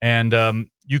 and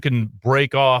you can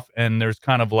break off, and there's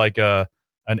kind of like an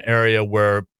area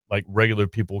where regular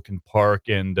people can park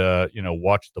and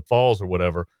watch the falls or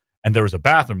whatever. And there was a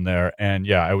bathroom there, and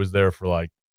I was there for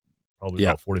probably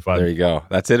about 45 minutes. There you go.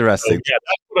 That's interesting. So,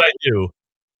 that's what I do.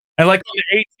 And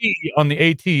on the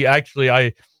AT, actually,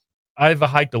 I've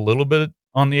hiked a little bit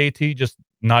on the AT, just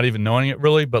not even knowing it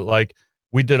really. But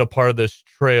we did a part of this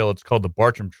trail. It's called the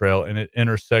Bartram Trail, and it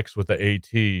intersects with the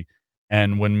AT.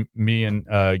 And when me and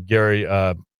Gary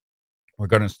were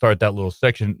going to start that little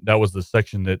section, that was the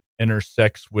section that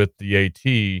intersects with the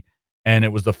AT. And it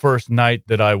was the first night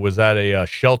that I was at a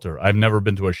shelter. I've never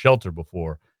been to a shelter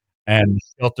before. And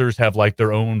shelters have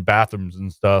their own bathrooms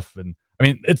and stuff. And I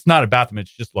mean, it's not a bathroom. It's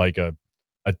just a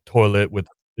toilet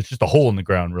it's just a hole in the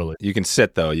ground, really. You can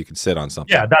sit, though. You can sit on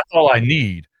something. Yeah, that's all I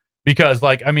need. Because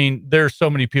there's so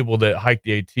many people that hike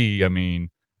the AT. I mean,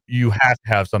 you have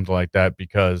to have something like that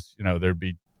because, there'd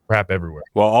be crap everywhere.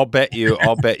 Well, I'll bet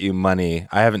you money.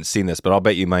 I haven't seen this, but I'll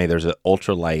bet you money there's an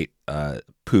ultralight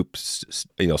poop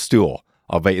stool.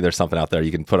 I'll bet you there's something out there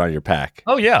you can put on your pack.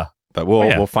 Oh yeah. But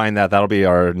we'll find that. That'll be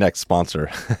our next sponsor,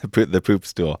 the poop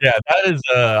stool. Yeah, that is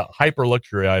a hyper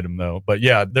luxury item though. But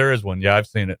yeah, there is one. Yeah, I've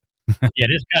seen it. Yeah,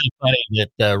 it is kind of funny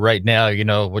that right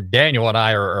now, with Daniel and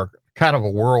I are kind of a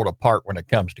world apart when it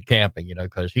comes to camping,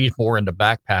 because he's more into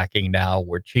backpacking now,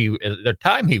 which the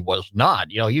time he was not.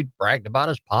 He bragged about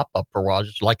his pop-up for a while,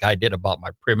 just like I did about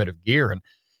my primitive gear.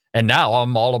 And now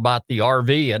I'm all about the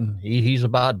RV, and he's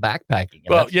about backpacking.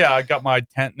 Well, yeah, I got my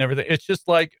tent and everything. It's just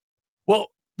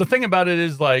the thing about it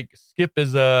is Skip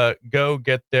is go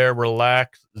get there,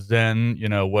 relax, zen,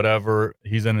 whatever.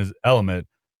 He's in his element.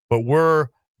 But we're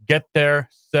get there,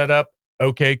 set up.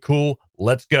 Okay, cool.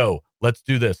 Let's go. Let's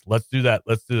do this. Let's do that.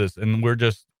 Let's do this. And we're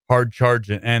just hard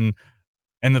charging. And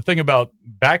the thing about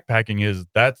backpacking is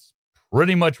that's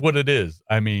pretty much what it is.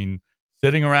 I mean,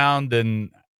 sitting around and,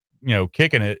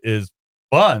 kicking it is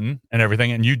fun and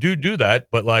everything. And you do that.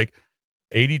 But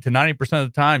 80 to 90%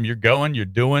 of the time you're going, you're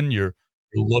doing, you're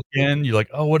looking, you're like,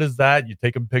 oh, what is that? You're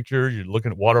taking pictures, you're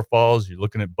looking at waterfalls, you're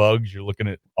looking at bugs, you're looking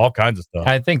at all kinds of stuff.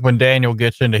 I think when Daniel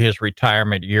gets into his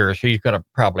retirement years, he's going to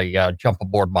probably jump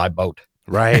aboard my boat.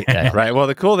 Right. Right. Well,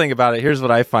 the cool thing about it, here's what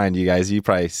I find, you guys, you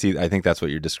probably see, I think that's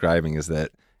what you're describing, is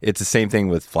that It's the same thing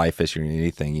with fly fishing or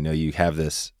anything. You know, you have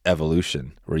this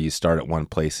evolution where you start at one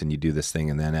place and you do this thing,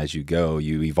 and then as you go,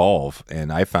 you evolve.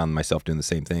 And I found myself doing the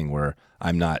same thing where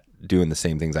I'm not doing the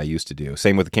same things I used to do.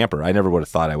 Same with the camper. I never would have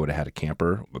thought I would have had a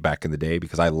camper back in the day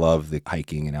because I love the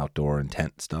hiking and outdoor and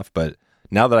tent stuff. But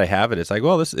now that I have it, it's like,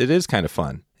 well, it is kind of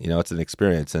fun. You know, it's an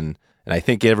experience. And I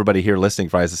think everybody here listening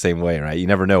probably is the same way, right? You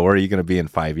never know, where are you going to be in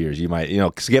 5 years? You might,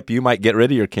 Skip, you might get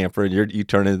rid of your camper and you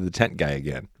turn into the tent guy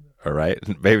again. All right.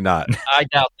 Maybe not. I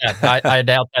doubt that. I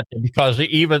doubt that because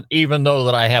even though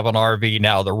that I have an RV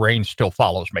now, the rain still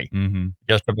follows me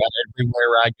just about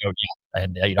everywhere I go now.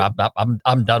 And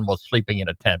I'm done with sleeping in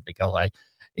a tent because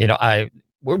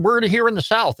we're here in the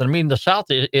South. I mean, the South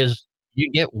is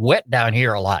you get wet down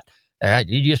here a lot.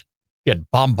 You just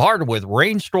get bombarded with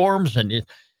rainstorms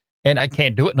and I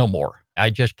can't do it no more.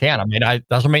 I just can't. I mean,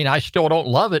 doesn't mean I still don't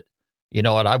love it. And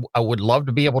I would love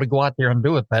to be able to go out there and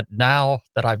do it. But now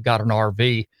that I've got an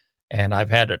RV and I've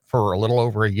had it for a little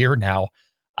over a year now,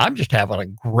 I'm just having a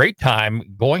great time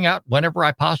going out whenever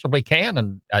I possibly can.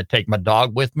 And I take my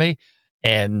dog with me.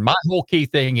 And my whole key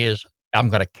thing is I'm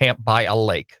going to camp by a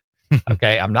lake.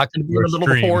 Okay. I'm not going to be in the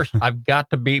middle of the forest. I've got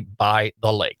to be by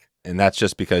the lake. And that's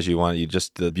just because you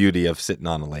just the beauty of sitting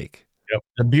on a lake. Yep.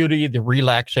 The beauty, the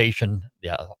relaxation,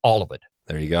 all of it.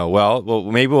 There you go. Well,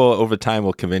 maybe over time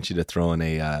we'll convince you to throw in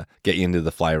get you into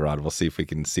the fly rod. We'll see if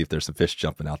there's some fish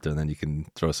jumping out there, and then you can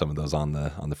throw some of those on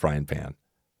the frying pan.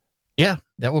 Yeah,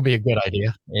 that would be a good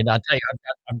idea. And I tell you,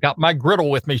 I've got my griddle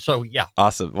with me, so yeah.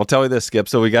 Awesome. Well, tell me this, Skip.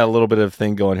 So we got a little bit of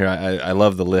thing going here. I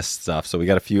love the list stuff. So we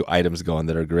got a few items going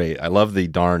that are great. I love the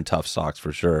darn tough socks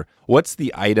for sure. What's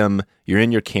the item? You're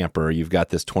in your camper. You've got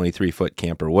this 23-foot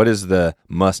camper. What is the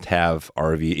must-have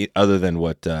RV other than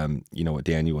what what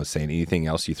Daniel was saying? Anything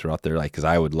else you throw out there? Because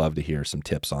I would love to hear some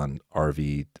tips on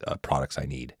RV products I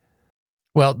need.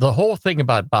 Well, the whole thing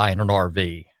about buying an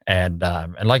RV. And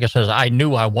like I said, I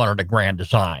knew I wanted a grand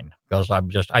design because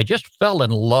I just fell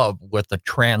in love with the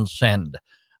Transcend.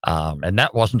 And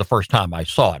that wasn't the first time I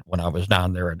saw it when I was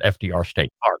down there at FDR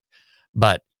State Park.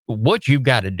 But what you've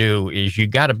got to do is you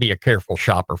got to be a careful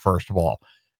shopper, first of all.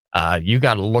 You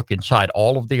got to look inside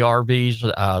all of the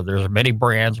RVs. There's many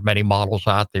brands, many models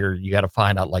out there. You got to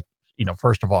find out,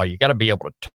 first of all, you got to be able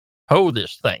to tow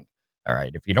this thing. All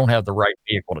right. If you don't have the right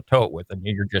vehicle to tow it with, then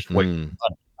you're just wasting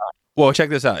money. Well, check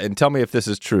this out and tell me if this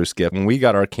is true, Skip. When we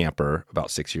got our camper about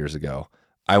 6 years ago,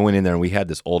 I went in there and we had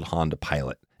this old Honda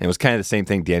Pilot. And it was kind of the same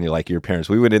thing, Daniel, like your parents.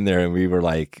 We went in there and we were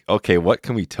like, okay, what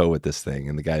can we tow with this thing?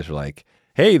 And the guys were like,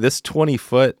 hey, this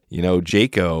 20-foot,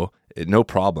 Jayco, no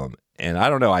problem. And I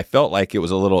don't know, I felt like it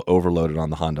was a little overloaded on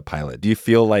the Honda Pilot. Do you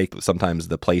feel like sometimes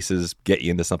the places get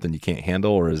you into something you can't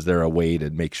handle, or is there a way to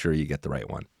make sure you get the right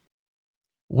one?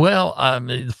 Well,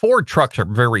 the Ford trucks are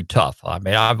very tough. I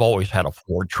mean, I've always had a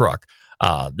Ford truck.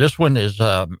 This one is,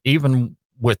 even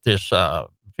with this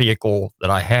vehicle that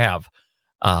I have,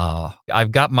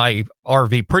 I've got my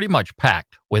RV pretty much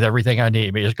packed with everything I need.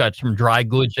 I mean, it's got some dry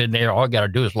goods in there. All I got to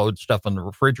do is load stuff in the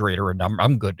refrigerator, and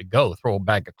I'm good to go. Throw a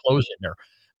bag of clothes in there.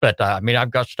 But,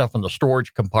 I've got stuff in the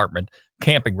storage compartment,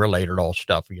 camping-related all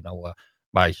stuff,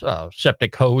 my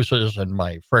septic hoses and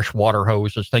my freshwater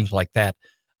hoses, things like that.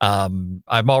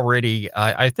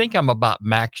 I think I'm about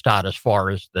maxed out as far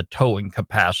as the towing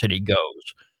capacity goes,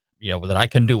 that I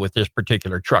can do with this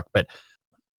particular truck. But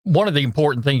one of the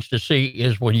important things to see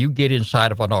is when you get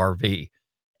inside of an RV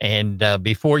and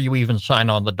before you even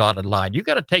sign on the dotted line, you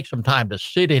got to take some time to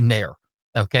sit in there.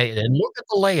 Okay. And look at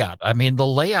the layout. I mean, the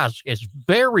layout is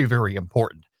very, very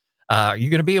important.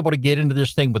 You're going to be able to get into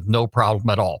this thing with no problem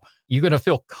at all. You're going to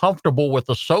feel comfortable with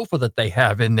the sofa that they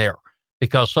have in there,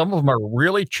 because some of them are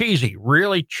really cheesy,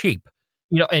 really cheap,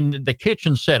 and the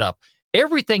kitchen setup,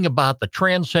 everything about the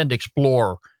Transcend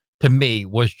Explorer to me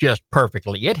was just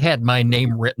perfectly. It had my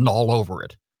name written all over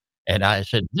it. And I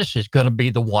said, this is going to be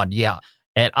the one. Yeah.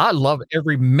 And I love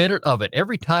every minute of it.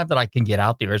 Every time that I can get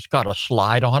out there, it's got a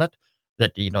slide on it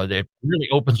that, that really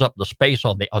opens up the space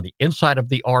on the inside of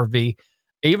the RV.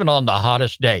 Even on the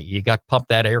hottest day, you got to pump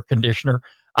that air conditioner.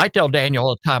 I tell Daniel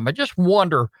all the time, I just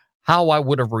wonder how I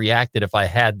would have reacted if I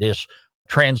had this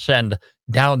Transcend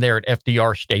down there at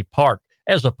FDR State Park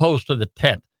as opposed to the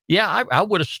tent. Yeah, I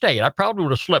would have stayed. I probably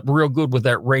would have slept real good with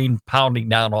that rain pounding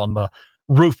down on the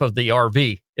roof of the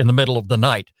RV in the middle of the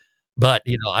night. But,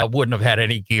 I wouldn't have had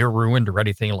any gear ruined or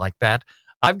anything like that.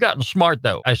 I've gotten smart,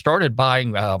 though. I started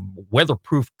buying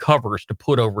weatherproof covers to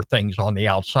put over things on the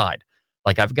outside.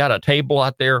 Like I've got a table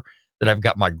out there that I've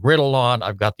got my griddle on.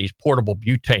 I've got these portable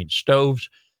butane stoves.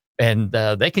 And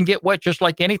they can get wet just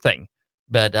like anything.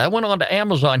 But I went on to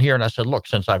Amazon here and I said, look,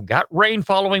 since I've got rain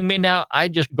following me now, I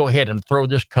just go ahead and throw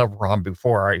this cover on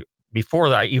before I before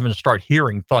I even start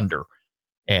hearing thunder.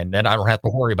 And then I don't have to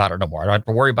worry about it no more. I don't have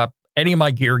to worry about any of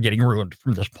my gear getting ruined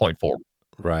from this point forward.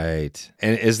 Right.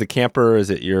 And is the camper, is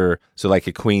it so like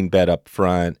a queen bed up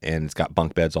front and it's got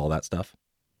bunk beds, all that stuff?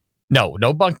 No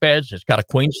bunk beds. It's got a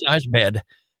queen size bed.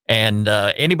 And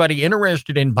anybody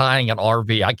interested in buying an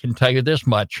RV, I can tell you this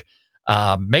much.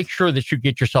 Make sure that you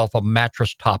get yourself a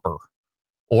mattress topper.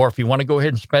 Or if you want to go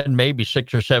ahead and spend maybe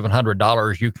 $600 or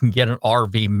 $700, you can get an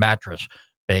RV mattress,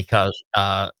 because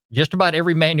just about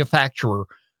every manufacturer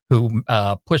who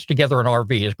puts together an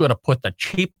RV is going to put the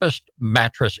cheapest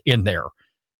mattress in there.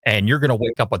 And you're going to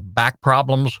wake up with back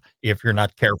problems if you're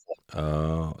not careful.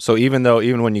 Oh, so even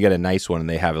when you get a nice one and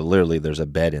they have there's a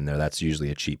bed in there, that's usually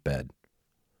a cheap bed.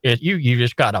 You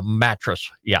just got a mattress.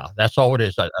 Yeah, that's all it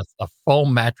is. A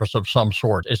foam mattress of some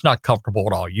sort. It's not comfortable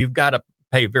at all. You've got to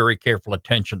pay very careful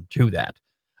attention to that.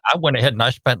 I went ahead and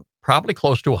I spent probably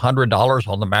close to $100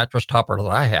 on the mattress topper that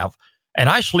I have. And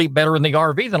I sleep better in the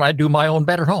RV than I do my own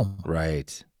bed at home.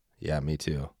 Right. Yeah, me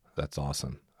too. That's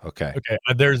awesome. Okay.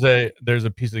 There's a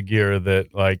piece of gear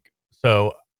that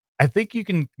so I think you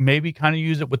can maybe kind of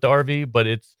use it with the RV, but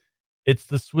it's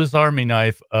the Swiss Army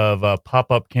knife of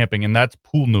pop-up camping, and that's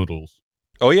pool noodles.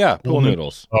 Oh yeah, pool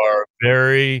noodles are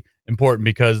very important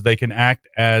because they can act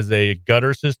as a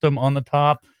gutter system on the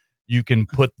top. You can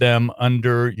put them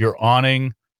under your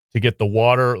awning to get the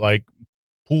water. Like,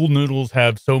 pool noodles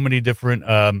have so many different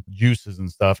uses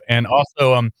and stuff. And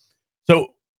also, so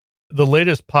the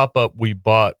latest pop-up we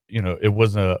bought, it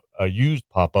was a used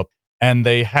pop-up, and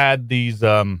they had these,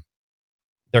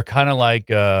 they're kind of like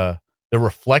the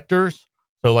reflectors.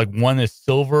 So like one is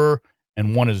silver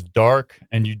and one is dark,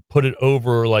 and you put it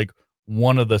over like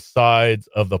one of the sides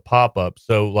of the pop-up.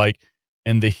 So like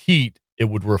in the heat, it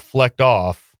would reflect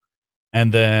off,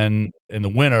 and then in the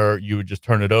winter, you would just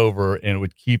turn it over and it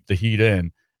would keep the heat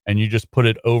in. And you just put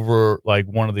it over like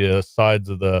one of the sides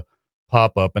of the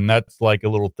pop-up, and that's like a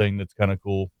little thing that's kind of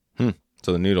cool.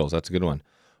 So the noodles, that's a good one.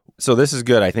 So this is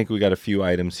good. I think we got a few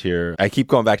items here. I keep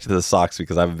going back to the socks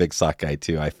because I'm a big sock guy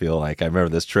too. I feel like I remember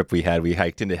this trip we had. We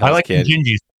hiked into Hell's Canyon.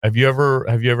 Injinjis. Have you ever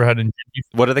had Injinjis?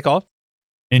 What are they called?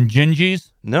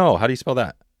 Injinjis? No. How do you spell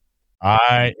that?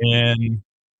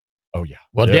 Oh yeah.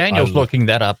 Well, Daniel's looking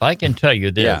that up. I can tell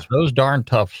you this: those darn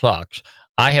tough socks.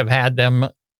 I have had them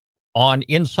on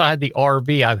inside the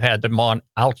RV. I've had them on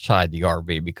outside the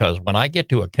RV, because when I get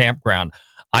to a campground,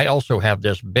 I also have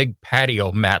this big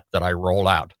patio mat that I roll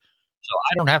out. So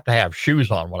I don't have to have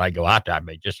shoes on when I go out there.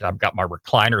 I've got my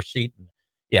recliner seat.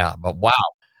 But wow,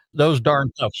 those darn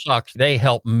tough socks, they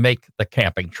help make the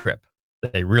camping trip.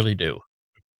 They really do.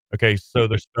 Okay, so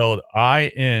they're spelled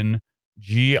INGINGI,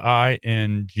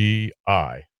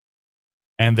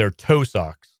 and they're toe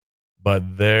socks,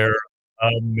 but they're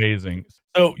amazing.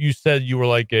 So you said you were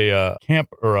like a camp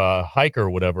or a hiker or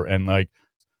whatever, and like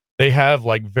they have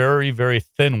like very, very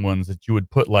thin ones that you would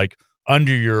put like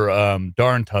under your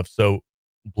darn tough, so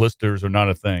blisters are not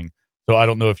a thing. So I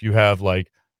don't know if you have like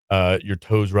your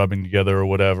toes rubbing together or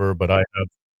whatever, but I have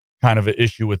kind of an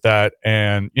issue with that.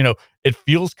 And it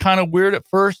feels kind of weird at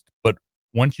first, but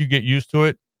once you get used to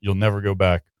it, you'll never go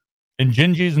back.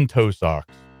 Injinjis and toe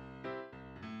socks.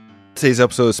 Today's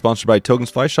episode is sponsored by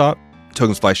Togen's Fly Shop.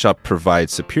 Togen's Fly Shop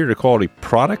provides superior quality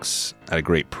products at a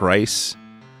great price.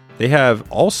 They have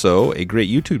also a great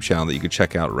YouTube channel that you can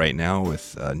check out right now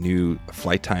with new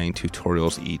fly tying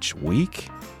tutorials each week.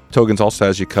 Togen's also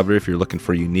has you covered if you're looking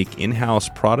for unique in-house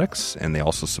products, and they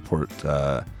also support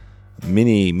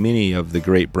many of the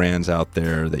great brands out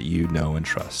there that you know and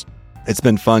trust. It's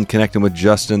been fun connecting with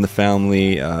Justin and the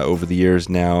family over the years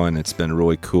now, and it's been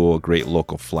really cool. A great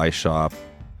local fly shop.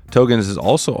 Togen's is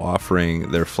also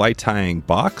offering their fly tying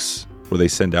box, where they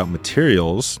send out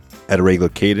materials at a regular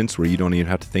cadence where you don't even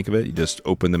have to think of it. You just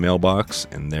open the mailbox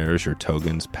and there's your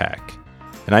Togen's pack.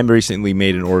 And I recently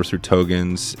made an order through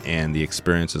Togen's, and the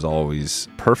experience is always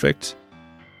perfect.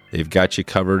 They've got you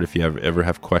covered if you ever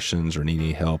have questions or need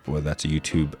any help, whether that's a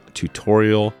YouTube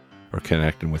tutorial or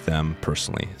connecting with them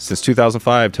personally. Since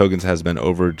 2005, Togen's has been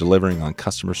over-delivering on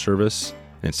customer service,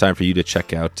 and it's time for you to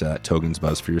check out Togen's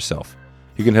Buzz for yourself.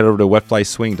 You can head over to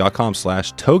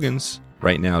wetflyswing.com/Togens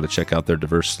right now to check out their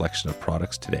diverse selection of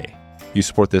products today. You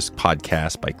support this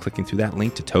podcast by clicking through that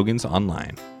link to Togen's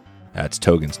online. That's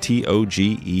Togens,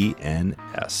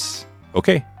 Togens.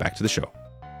 Okay, back to the show.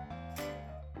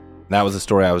 That was the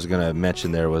story I was going to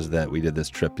mention there, was that we did this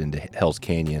trip into Hell's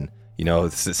Canyon.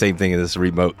 It's the same thing in this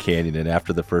remote canyon, and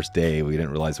after the first day, we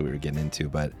didn't realize what we were getting into,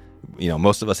 but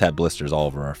most of us had blisters all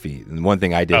over our feet. And one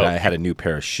thing I did, I had a new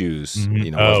pair of shoes.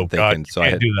 Mm-hmm. Wasn't thinking, so I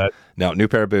had to do that. No, new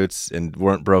pair of boots, and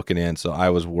weren't broken in. So I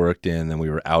was worked in, and we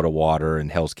were out of water in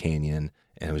Hell's Canyon,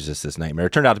 and it was just this nightmare.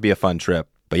 It turned out to be a fun trip.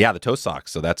 But yeah, the toe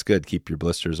socks. So that's good. Keep your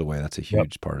blisters away. That's a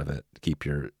huge part of it. Keep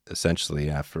your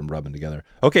essentially from rubbing together.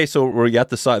 Okay, so we got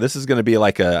the sock. This is going to be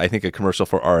like I think a commercial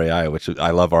for REI, which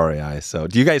I love REI. So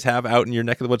do you guys have out in your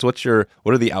neck of the woods? What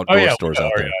are the outdoor stores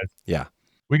out there? Yeah,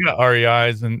 we got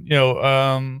REIs, and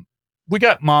we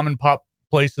got mom and pop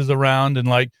places around, and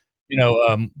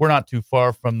we're not too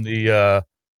far from the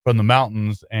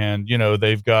mountains, and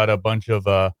they've got a bunch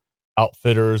of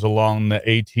outfitters along the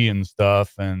AT and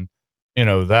stuff, and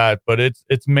that, but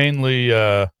it's mainly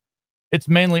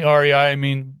REI. I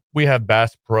mean, we have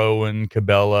Bass Pro and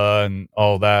Cabela and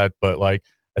all that, but like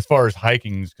as far as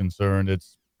hiking is concerned,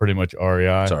 it's pretty much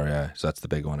REI. It's REI, so that's the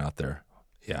big one out there.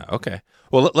 Yeah. Okay.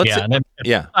 Well, let's.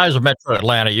 As a Metro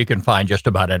Atlanta, you can find just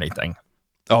about anything.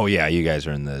 Oh yeah, you guys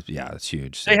are in the it's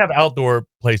huge. They have outdoor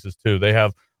places too. They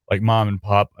have like mom and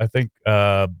pop. I think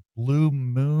Blue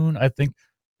Moon, I think,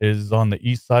 is on the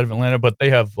east side of Atlanta, but they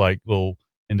have like little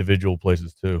individual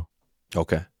places too.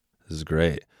 Okay. This is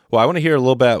great. Well, I want to hear a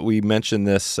little bit. We mentioned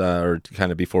this or kind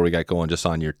of before we got going, just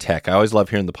on your tech. I always love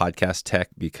hearing the podcast tech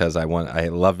because I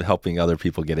love helping other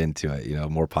people get into it,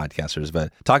 more podcasters.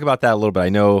 But talk about that a little bit. I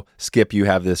know, Skip, you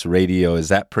have this radio. Is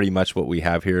that pretty much what we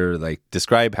have here? Like,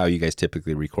 describe how you guys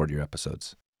typically record your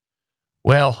episodes.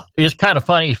 Well, it's kind of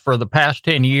funny. For the past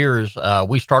 10 years,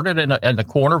 we started in the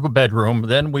corner of a bedroom.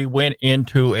 Then we went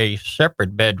into a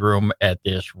separate bedroom at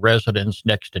this residence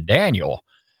next to Daniel.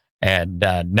 And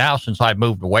now, since I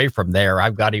moved away from there,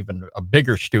 I've got even a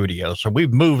bigger studio. So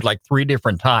we've moved like 3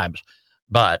 different times.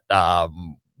 But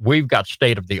we've got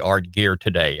state-of-the-art gear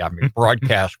today. I mean,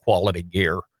 broadcast quality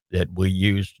gear that we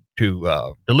use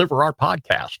to deliver our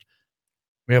podcast.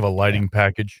 We have a lighting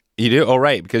package. You do? Oh,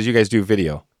 right, because you guys do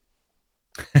video.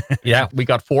 Yeah, we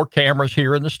got 4 cameras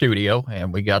here in the studio,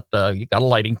 and we got a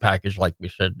lighting package, like we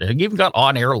said. And even got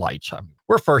on-air lights. I mean,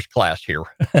 we're first class here.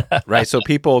 Right, so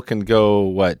people can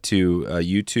go to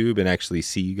YouTube and actually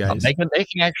see you guys. They can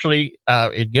actually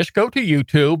just go to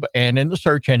YouTube and in the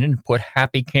search engine put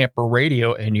Happy Camper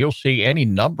Radio, and you'll see any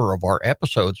number of our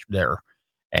episodes there.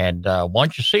 And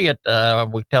once you see it,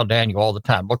 we tell Daniel all the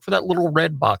time, look for that little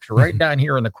red box right down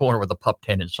here in the corner with a pup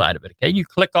tent inside of it. Okay, you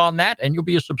click on that and you'll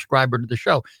be a subscriber to the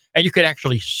show. And you can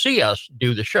actually see us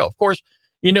do the show. Of course,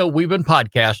 we've been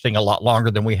podcasting a lot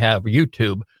longer than we have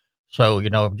YouTube. So,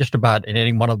 just about in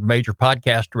any one of the major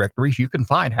podcast directories, you can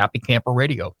find Happy Camper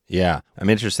Radio. Yeah, I'm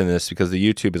interested in this because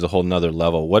the YouTube is a whole nother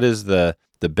level. What is the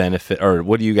benefit, or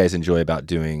what do you guys enjoy about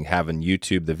having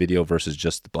YouTube, the video, versus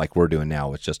just like we're doing now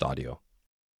with just audio?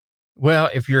 Well,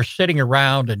 if you're sitting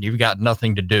around and you've got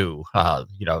nothing to do,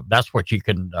 that's what you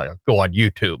can go on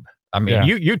YouTube. I mean,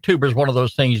 YouTube is one of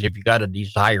those things, if you got a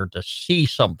desire to see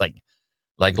something.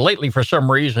 Like lately, for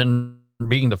some reason,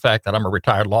 being the fact that I'm a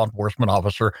retired law enforcement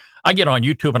officer, I get on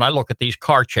YouTube and I look at these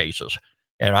car chases.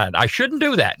 And I shouldn't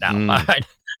do that now.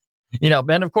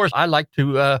 And of course, I like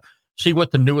to see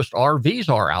what the newest RVs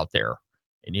are out there.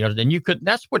 And, then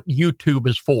that's what YouTube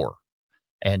is for.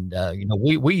 And,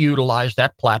 we utilize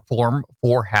that platform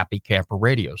for Happy Camper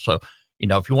Radio. So,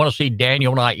 if you want to see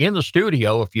Daniel and I in the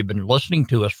studio, if you've been listening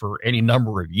to us for any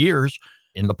number of years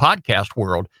in the podcast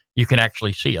world, you can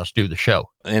actually see us do the show.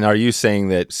 And are you saying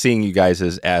that seeing you guys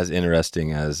is as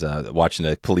interesting as watching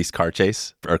a police car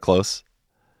chase or close?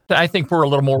 I think we're a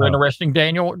little more interesting,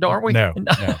 Daniel, aren't we? No.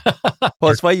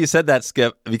 Well, it's funny you said that,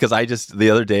 Skip, because the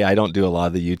other day, I don't do a lot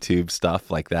of the YouTube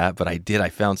stuff like that, but I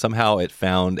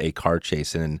found a car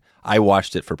chase, and I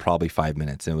watched it for probably 5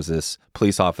 minutes. And it was this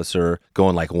police officer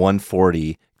going like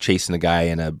 140, chasing a guy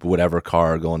in a whatever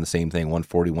car, going the same thing,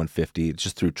 140, 150,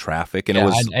 just through traffic. And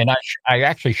I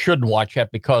actually shouldn't watch that,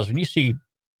 because when you see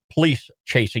police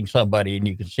chasing somebody and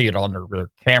you can see it on their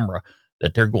camera,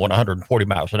 that they're going 140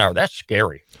 miles an hour. That's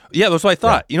scary. Yeah, that's what I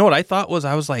thought. Yeah. You know what I thought was,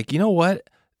 I was like, you know what?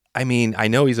 I mean, I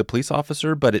know he's a police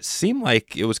officer, but it seemed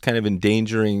like it was kind of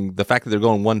endangering the fact that they're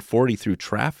going 140 through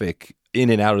traffic in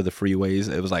and out of the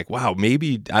freeways. It was like, wow,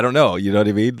 maybe, I don't know. You know what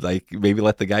I mean? Like, maybe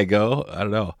let the guy go. I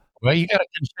don't know. Well, you got to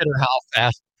consider how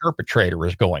fast the perpetrator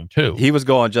is going too. He was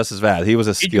going just as fast. He was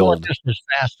skilled. Just as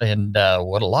fast. And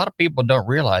what a lot of people don't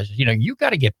realize is, you got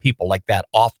to get people like that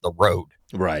off the road.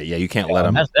 Right. Yeah. You can't let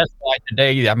them. That's why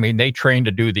today, I mean, they train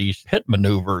to do these hit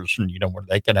maneuvers, and, where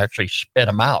they can actually spin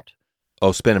them out.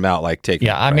 Oh, spin them out, like take.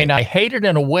 Yeah. I mean, I hate it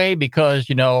in a way because,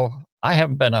 I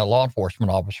haven't been a law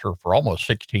enforcement officer for almost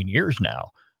 16 years now,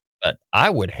 but I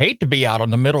would hate to be out on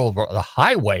the middle of the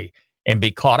highway and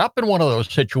be caught up in one of those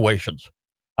situations.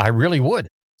 I really would.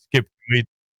 Skip,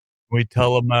 we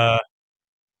tell them,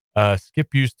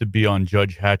 Skip used to be on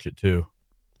Judge Hatchet too.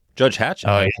 Judge Hatchet.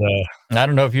 I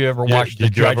don't know if you ever watched the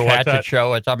Judge Hatchet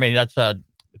show. That's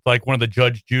It's like one of the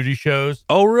Judge Judy shows.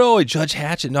 Oh, really? Judge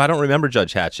Hatchett? No, I don't remember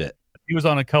Judge Hatchett. He was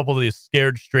on a couple of these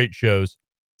Scared Straight shows.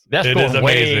 That's It going is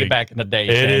way amazing. back in the day.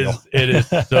 It is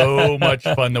so much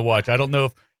fun to watch. I don't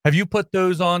know have you put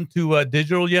those on to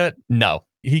digital yet? No.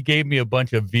 He gave me a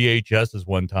bunch of VHSs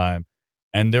one time,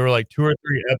 and there were like 2 or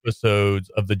 3 episodes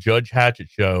of the Judge Hatchett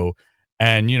show.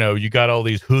 And, you got all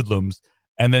these hoodlums,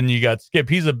 and then you got Skip.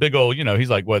 He's a big old, he's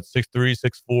like, 6'3",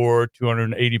 6'4",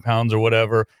 280 pounds or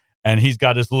whatever. And he's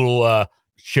got his little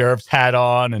sheriff's hat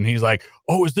on, and he's like,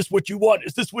 oh, is this what you want?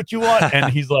 Is this what you want?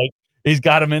 And he's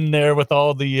got him in there with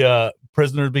all the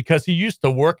prisoners, because he used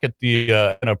to work at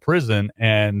the in a prison,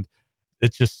 and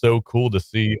it's just so cool to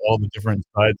see all the different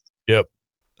sides. Yep.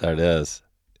 There it is.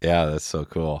 Yeah, that's so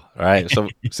cool. All right. So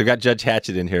got Judge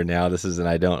Hatchett in here now.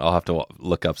 I'll have to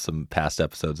look up some past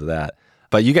episodes of that.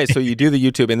 But you guys, so you do the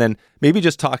YouTube, and then maybe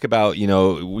just talk about,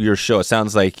 your show. It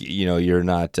sounds like, you're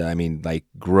not, like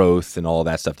growth and all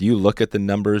that stuff. Do you look at the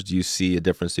numbers? Do you see a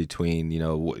difference between,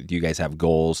 do you guys have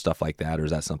goals, stuff like that? Or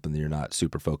is that something that you're not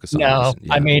super focused on? No,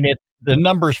 the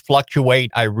numbers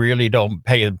fluctuate. I really don't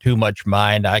pay them too much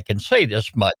mind. I can say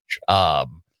this much,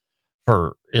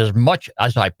 for as much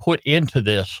as I put into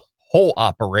this whole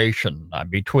operation,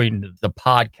 between the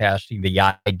podcasting, the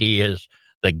ideas,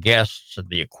 the guests and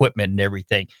the equipment and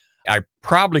everything, I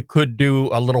probably could do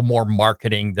a little more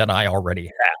marketing than I already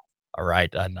have. All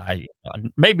right. And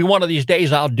maybe one of these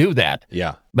days I'll do that.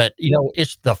 Yeah. But,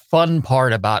 it's the fun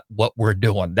part about what we're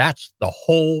doing. That's the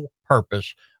whole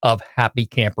purpose of Happy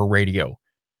Camper Radio.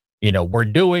 We're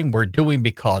doing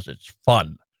because it's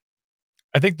fun.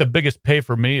 I think the biggest pay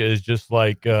for me is just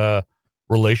like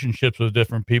relationships with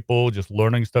different people, just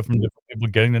learning stuff from different people,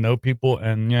 getting to know people.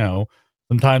 And,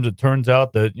 sometimes it turns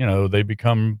out that, they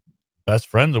become best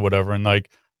friends or whatever. And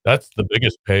like, that's the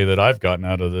biggest pay that I've gotten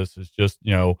out of this is just,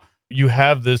 you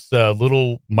have this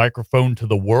little microphone to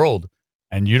the world,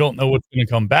 and you don't know what's going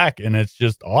to come back. And it's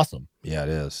just awesome. Yeah, it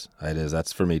is. It is.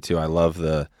 That's for me too. I love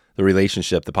the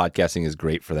relationship. The podcasting is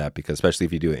great for that, because especially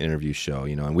if you do an interview show,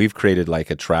 and we've created like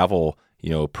a travel,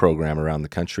 program around the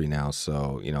country now.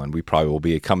 So, and we probably will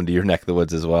be coming to your neck of the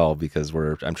woods as well, because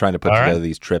I'm trying to put together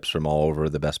these trips from all over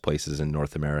the best places in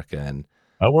North America. And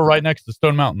we're right next to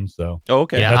Stone Mountain. So,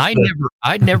 okay. Yeah,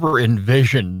 I never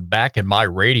envisioned back in my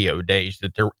radio days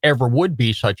that there ever would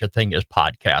be such a thing as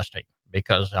podcasting,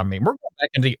 because we're going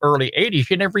back in the early 80s.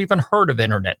 You never even heard of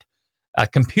internet.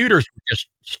 Computers were just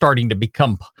starting to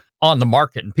become on the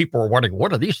market, and people were wondering,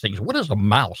 what are these things? What is a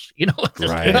mouse?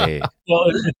 Right. Well,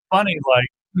 it's funny. Like,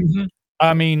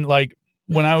 like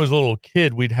when I was a little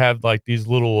kid, we'd have like these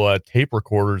little tape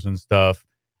recorders and stuff,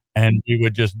 and we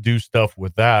would just do stuff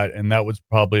with that. And that was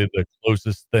probably the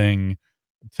closest thing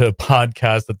to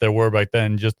podcast that there were back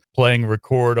then. Just playing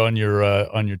record on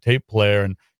your tape player,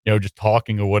 and just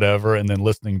talking or whatever, and then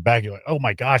listening back. You're like, oh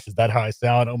my gosh, is that how I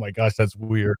sound? Oh my gosh, that's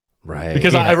weird. Right.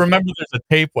 Because I remember there's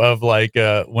a tape of like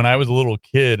when I was a little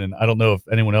kid, and I don't know if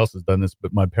anyone else has done this,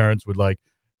 but my parents would like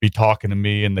be talking to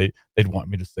me, and they'd want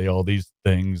me to say all these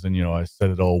things, and I said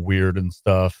it all weird and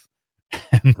stuff.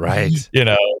 And, right.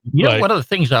 One of the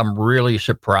things I'm really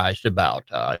surprised about,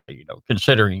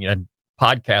 considering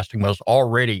podcasting was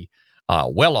already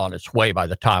well on its way by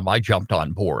the time I jumped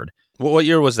on board. What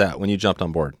year was that when you jumped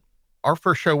on board? Our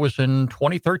first show was in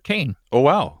 2013. Oh,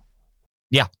 wow.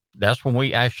 Yeah. That's when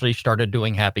we actually started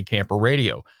doing Happy Camper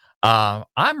Radio.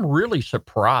 I'm really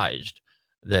surprised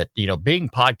that, being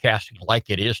podcasting like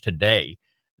it is today,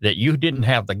 that you didn't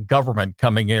have the government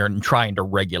coming in and trying to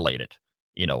regulate it.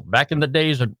 Back in the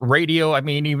days of radio,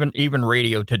 even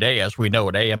radio today, as we know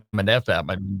it, AM and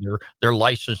FM, they're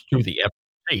licensed through the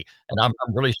FCC. And I'm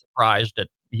really surprised that,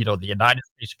 the United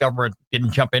States government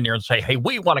didn't jump in there and say, hey,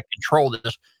 we want to control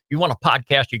this. You want a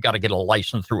podcast, you got to get a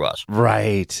license through us.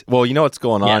 Right. Well, what's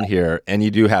going on here, and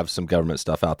you do have some government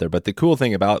stuff out there. But the cool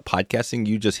thing about podcasting,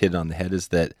 you just hit it on the head, is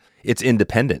that it's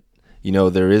independent.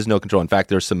 There is no control. In fact,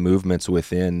 there's some movements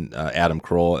within Adam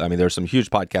Kroll. There's some huge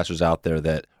podcasters out there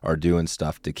that are doing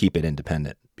stuff to keep it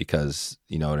independent, because,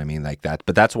 like that.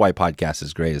 But that's why podcast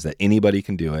is great, is that anybody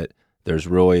can do it. There's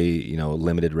really,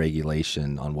 limited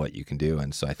regulation on what you can do.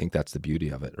 And so I think that's the beauty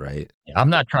of it, right? I'm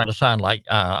not trying to sound like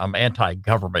I'm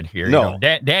anti-government here. No.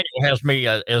 Daniel has me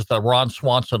as the Ron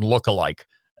Swanson lookalike.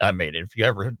 If you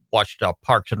ever watched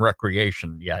Parks and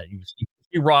Recreation, you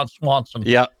see Ron Swanson.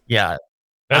 Yeah. Yeah.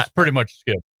 That's pretty much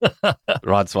Skip.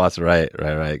 Ron Swanson,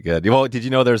 right. Good. Well, did you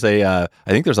know there's I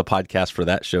think there's a podcast for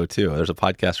that show too. There's a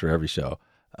podcast for every show.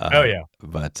 Oh, yeah.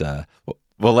 But,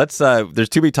 well, let's, there's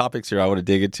too many topics here I want to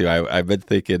dig into. I've been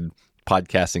thinking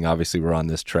podcasting, obviously we're on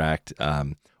this track.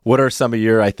 What are some of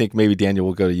your, I think maybe Daniel,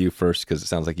 will go to you first because it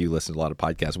sounds like you listen to a lot of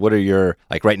podcasts. What are your,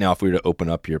 like right now, if we were to open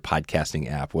up your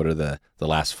podcasting app, what are the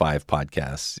last 5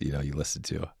 podcasts, you listen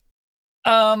to?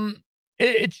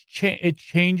 It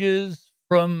changes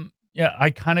from,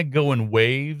 I kind of go in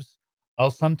waves.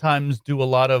 I'll sometimes do a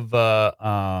lot of,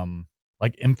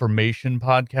 like information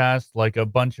podcasts, like a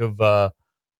bunch of,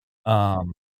 I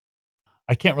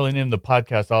can't really name the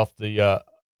podcast off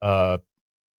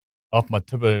my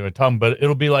tip of my tongue, but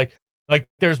it'll be like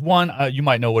there's one, you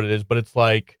might know what it is, but it's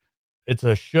like it's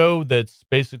a show that's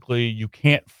basically you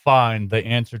can't find the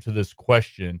answer to this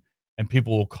question, and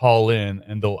people will call in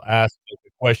and they'll ask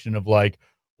the question of like,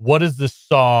 what is this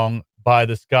song by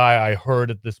this guy I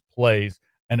heard at this place?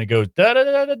 And it goes da da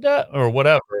da da da or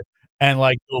whatever. And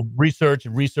like they'll research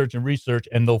and research and research,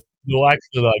 and they'll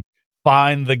actually like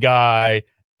find the guy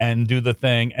and do the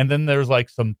thing. And then there's like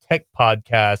some tech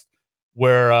podcast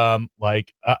where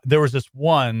there was this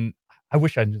one, I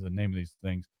wish I knew the name of these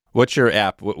things. What's your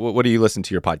app? What do you listen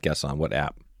to your podcasts on? What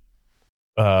app?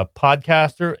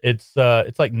 Podcaster. It's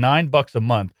like $9 a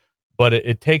month, but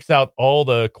it takes out all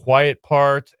the quiet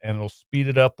parts and it'll speed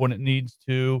it up when it needs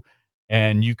to,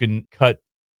 and you can cut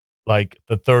like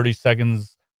the 30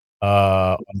 seconds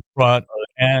on front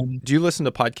or end. Do you listen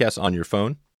to podcasts on your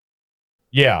phone?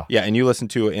 Yeah. Yeah, and you listen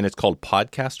to it, and it's called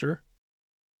Podcaster?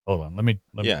 Hold on, let me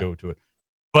go to it.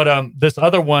 But this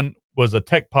other one was a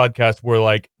tech podcast where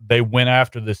like they went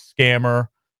after this scammer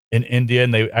in India,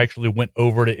 and they actually went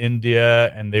over to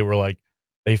India, and they were like,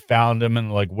 they found him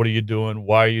and like, what are you doing?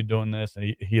 Why are you doing this?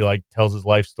 And he like tells his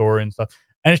life story and stuff.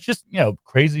 And it's just,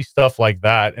 crazy stuff like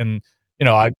that. And,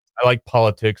 I like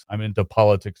politics. I'm into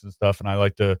politics and stuff, and I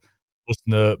like to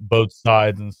listen to both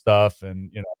sides and stuff.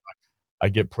 And, I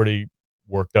get pretty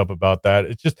worked up about that.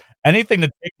 It's just anything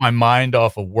to take my mind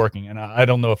off of working. And I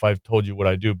don't know if I've told you what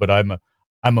I do, but I'm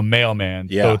a mailman.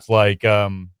 Yeah. So it's like,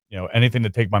 anything to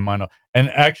take my mind off. And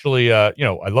actually, I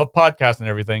love podcasts and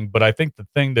everything, but I think the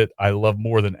thing that I love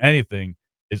more than anything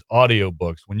is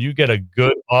audiobooks. When you get a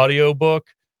good audiobook,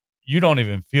 you don't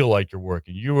even feel like you're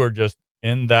working. You are just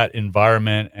in that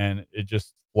environment, and it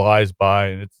just flies by,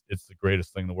 and it's the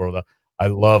greatest thing in the world. I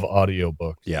love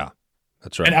audiobooks. Yeah,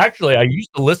 that's right. And actually, I used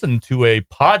to listen to a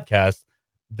podcast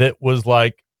that was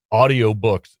like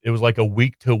audiobooks. It was like a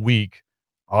week to week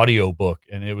audiobook,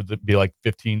 and it would be like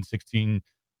 15, 16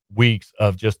 weeks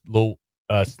of just little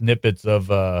snippets of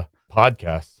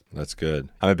podcasts. That's good.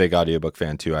 I'm a big audiobook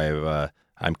fan too.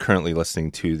 I'm currently listening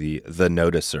to the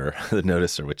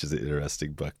Noticer, which is an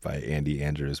interesting book by Andy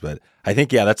Andrews. But I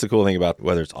think, that's the cool thing about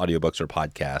whether it's audiobooks or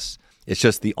podcasts. It's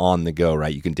just the on the go,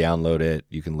 right? You can download it.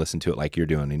 You can listen to it like you're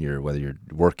doing whether you're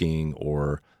working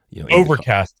or,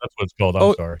 Overcast. That's what it's called.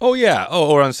 I'm sorry. Oh yeah.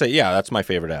 Or I'm saying, that's my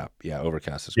favorite app. Yeah.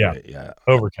 Overcast is great. Yeah.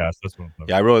 Overcast. That's what I'm talking about.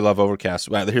 Yeah. I really love Overcast.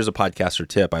 Well, here's a podcaster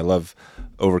tip. I love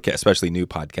Overcast, especially new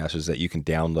podcasters, that you can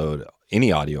download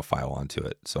any audio file onto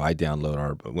it. So I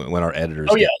download when our editors.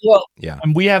 Oh yeah. Well, yeah.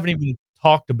 And we haven't even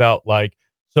talked about I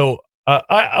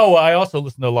also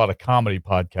listen to a lot of comedy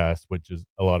podcasts, which is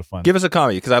a lot of fun. Give us a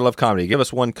comedy, because I love comedy. Give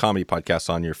us one comedy podcast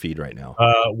on your feed right now.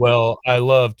 Well, I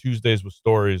love Tuesdays with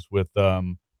Stories with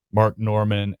Mark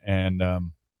Norman and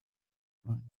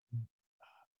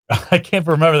I can't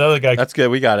remember the other guy. That's good.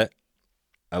 We got it.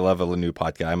 I love a new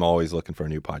podcast. I'm always looking for a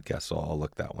new podcast, so I'll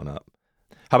look that one up.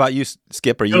 How about you,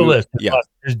 Skip? Are you? Joe List. Yeah.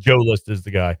 Joe List is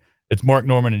the guy. It's Mark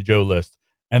Norman and Joe List.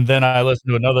 And then I listen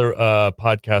to another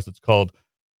podcast. It's called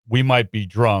We Might Be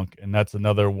Drunk, and that's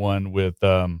another one with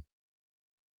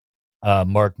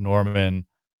Mark Norman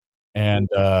and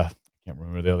I can't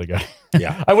remember the other guy.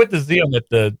 Yeah. I went to see him at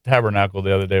the Tabernacle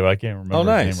the other day, but I can't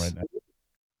remember his name right now.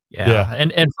 Yeah.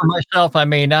 And for myself, I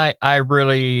mean, I'm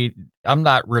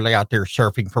not really out there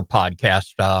surfing for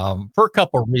podcasts for a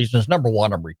couple of reasons. Number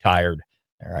one, I'm retired.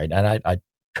 All right. And I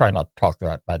try not to talk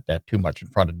about that too much in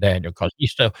front of Daniel, because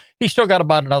he's still got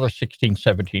about another 16,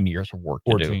 17 years of work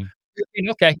to 14.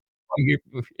 do. Okay.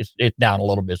 It's down a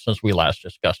little bit since we last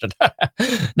discussed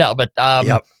it. No, but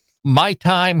Yep. My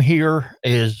time here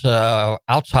is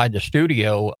outside the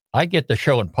studio. I get the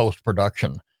show in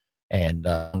post-production, and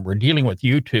we're dealing with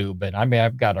YouTube. And I mean,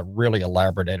 I've got a really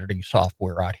elaborate editing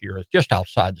software out here. It's just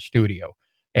outside the studio,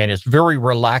 and it's very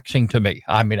relaxing to me.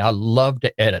 I mean, I love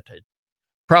to edit it.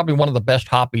 Probably one of the best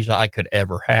hobbies I could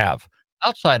ever have.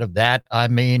 Outside of that, I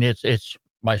mean, it's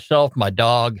myself, my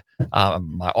dog,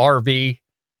 my RV,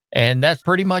 and that's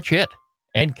pretty much it.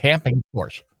 And camping, of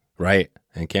course. Right.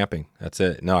 And camping. That's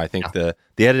it. No, I think the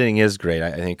editing is great.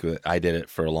 I think I did it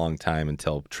for a long time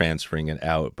until transferring it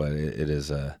out, but it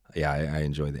is I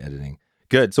enjoy the editing.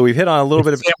 Good. So we've hit on a little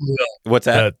bit of what's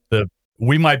that?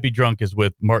 We Might Be Drunk is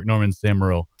with Mark Norman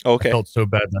Samaral. Okay. I felt so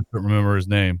bad I couldn't remember his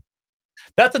name.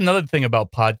 That's another thing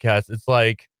about podcasts. It's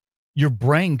like your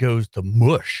brain goes to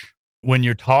mush when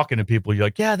you're talking to people. You're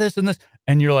like, yeah, this and this.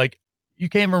 And you're like, you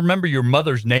can't even remember your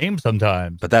mother's name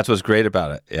sometimes. But that's what's great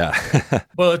about it. Yeah.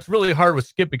 Well, it's really hard with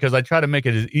Skip because I try to make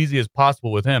it as easy as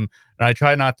possible with him. And I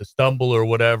try not to stumble or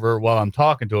whatever while I'm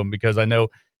talking to him because I know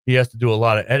he has to do a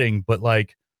lot of editing. But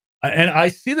like, and I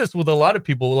see this with a lot of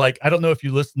people. Like, I don't know if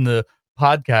you listen to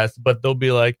podcasts, but they'll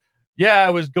be like, yeah,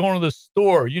 I was going to the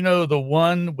store, the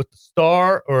one with the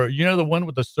star, or the one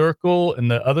with the circle and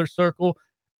the other circle.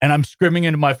 And I'm screaming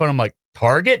into my phone. I'm like,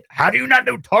 Target? How do you not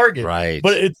know Target? Right.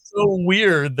 But it's so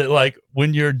weird that like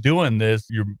when you're doing this,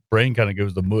 your brain kind of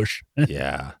goes to mush.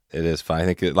 Yeah, it is fun. I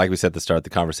think, like we said at the start, the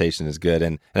conversation is good.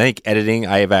 And I think editing,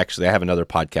 I have another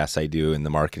podcast I do in the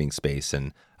marketing space,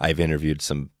 and I've interviewed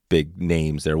some big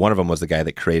names there. One of them was the guy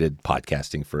that created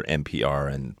podcasting for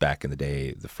NPR and back in the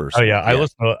day, the first. Oh yeah,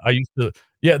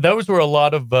 that was where a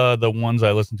lot of the ones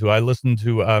I listened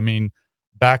to.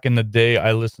 Back in the day,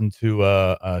 I listened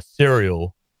to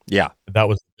Serial. Yeah, that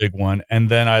was the big one. And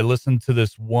then I listened to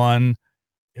this one.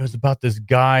 It was about this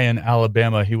guy in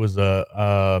Alabama. He was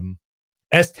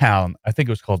S-Town. I think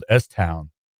it was called S-Town.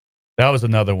 That was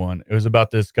another one. It was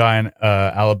about this guy in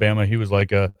Alabama. He was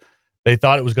like they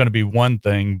thought it was going to be one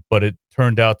thing, but it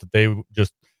turned out that they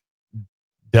just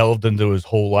delved into his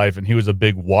whole life. And he was a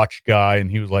big watch guy, and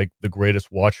he was like the greatest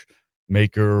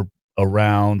watchmaker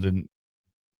around. And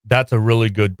that's a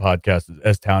really good podcast,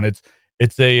 S-Town.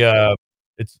 It's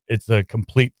a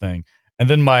complete thing. And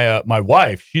then my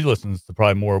wife, she listens to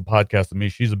probably more podcasts than me.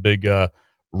 She's a big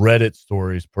Reddit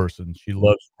stories person. She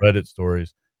loves Reddit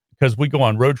stories because we go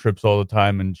on road trips all the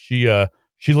time. And she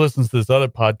listens to this other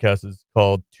podcast. It's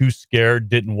called Too Scared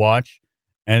Didn't Watch.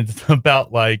 And it's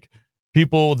about like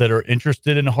people that are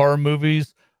interested in horror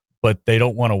movies, but they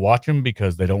don't want to watch them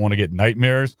because they don't want to get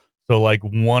nightmares. So like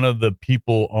one of the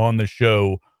people on the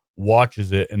show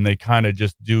watches it, and they kind of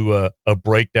just do a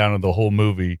breakdown of the whole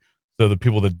movie. So the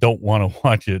people that don't want to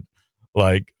watch it,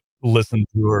 like listen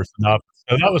to her synopsis.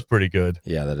 So that was pretty good.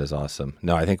 Yeah, that is awesome.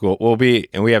 No, I think we'll be,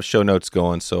 and we have show notes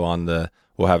going. So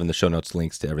we'll have in the show notes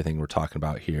links to everything we're talking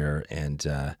about here.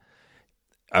 And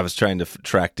I was trying to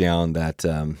track down that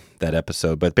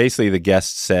episode, but basically the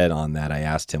guest said on that, I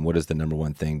asked him, what is the number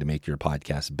one thing to make your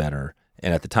podcast better?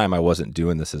 And at the time I wasn't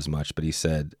doing this as much, but he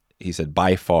said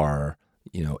by far,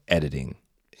 editing,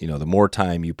 the more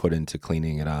time you put into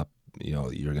cleaning it up,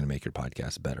 you're going to make your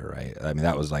podcast better, right? I mean,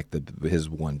 that was like his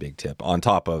one big tip on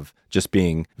top of just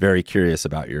being very curious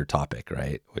about your topic,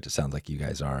 right? Which it sounds like you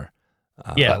guys are.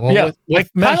 Yeah. Well, I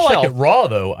kind of like it raw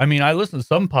though. I mean, I listen to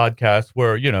some podcasts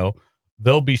where,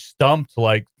 they'll be stumped,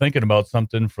 like thinking about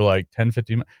something for like 10,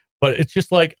 15 minutes, but it's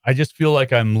just like, I just feel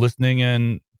like I'm listening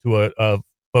in to a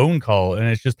phone call, and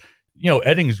it's just,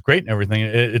 editing is great and everything.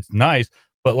 It's nice.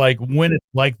 But like when it's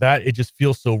like that, it just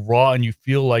feels so raw, and you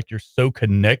feel like you're so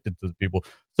connected to the people.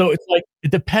 So it's like,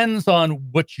 it depends on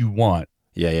what you want.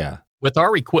 Yeah. With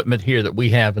our equipment here that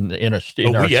we have in our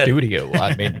studio,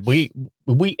 I mean,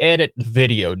 we edit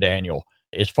video, Daniel.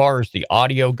 As far as the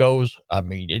audio goes, I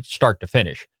mean, it's start to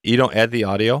finish. You don't add the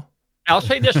audio? I'll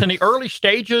say this, in the early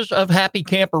stages of Happy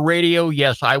Camper Radio,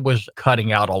 yes, I was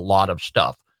cutting out a lot of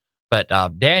stuff. But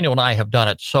Daniel and I have done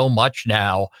it so much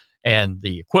now, and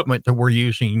the equipment that we're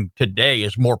using today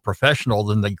is more professional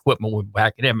than the equipment we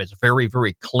back at him. It's very,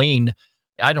 very clean.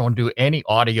 I don't do any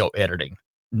audio editing,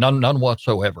 none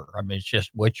whatsoever. I mean, it's just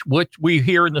which we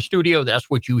hear in the studio, that's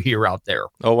what you hear out there.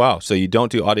 Oh, wow. So you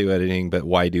don't do audio editing, but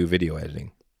why do video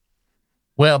editing?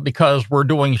 Well, because we're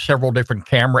doing several different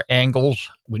camera angles.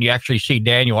 When you actually see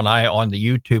Daniel and I on the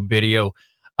YouTube video,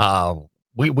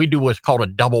 we do what's called a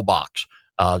double box.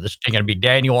 This is going to be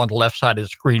Daniel on the left side of the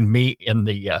screen, me in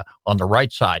on the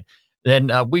right side.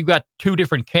 Then we've got two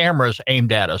different cameras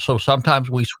aimed at us. So sometimes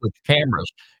we switch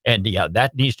cameras, and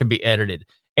that needs to be edited.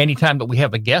 Anytime that we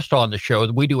have a guest on the show,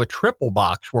 we do a triple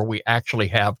box where we actually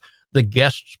have the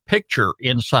guest's picture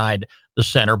inside the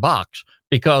center box,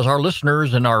 because our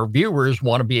listeners and our viewers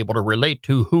want to be able to relate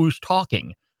to who's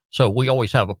talking. So we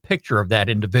always have a picture of that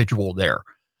individual there.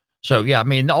 So, yeah, I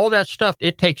mean, all that stuff,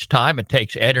 it takes time, it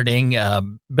takes editing,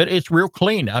 but it's real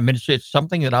clean. I mean, it's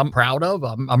something that I'm proud of.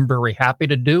 I'm very happy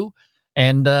to do.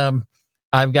 And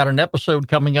I've got an episode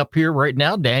coming up here right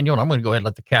now, Daniel, and I'm going to go ahead and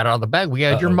let the cat out of the bag. We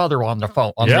had your mother on the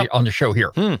phone, on the show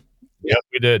here. Yep,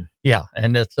 we did. Yeah,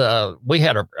 and it's we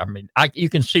had you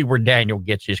can see where Daniel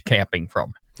gets his camping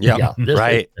from. Yeah,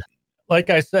 right.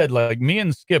 Like I said, like me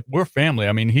and Skip, we're family.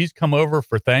 I mean, he's come over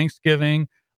for Thanksgiving.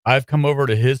 I've come over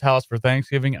to his house for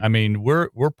Thanksgiving. I mean, we're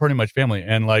pretty much family.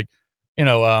 And like,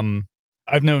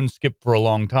 I've known Skip for a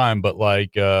long time, but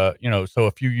like, so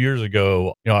a few years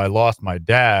ago, I lost my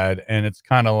dad, and it's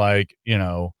kind of like,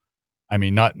 I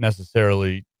mean, not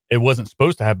necessarily, it wasn't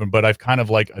supposed to happen, but I've kind of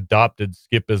like adopted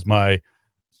Skip as my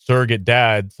surrogate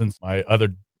dad since my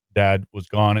other dad was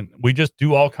gone. And we just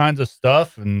do all kinds of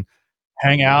stuff and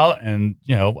hang out. And,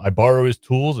 I borrow his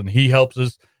tools, and he helps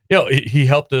us, he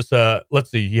helped us,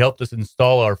 he helped us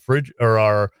install our fridge or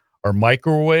our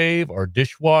microwave, our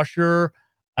dishwasher.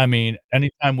 I mean,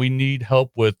 anytime we need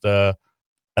help with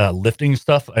lifting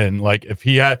stuff, and like if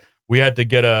we had to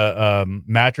get a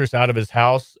mattress out of his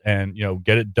house and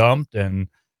get it dumped, and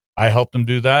I helped him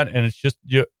do that. And it's just,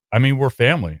 I mean, we're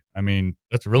family. I mean,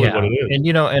 that's really what it is.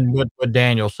 And and what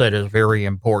Daniel said is very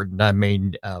important. I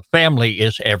mean, family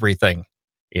is everything.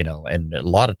 And a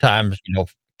lot of times,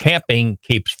 camping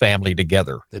keeps family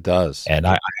together. It does, and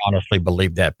I honestly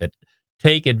believe that. But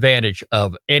take advantage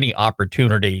of any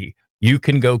opportunity. You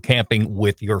can go camping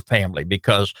with your family,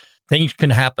 because things can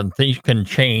happen. Things can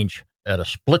change at a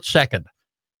split second,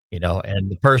 and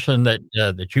the person that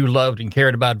you loved and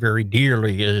cared about very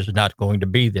dearly is not going to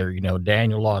be there.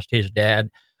 Daniel lost his dad.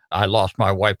 I lost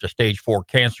my wife to stage 4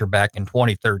 cancer back in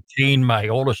 2013. My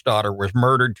oldest daughter was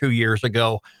murdered 2 years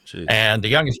ago. Jeez. And the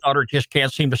youngest daughter just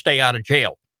can't seem to stay out of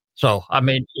jail. So, I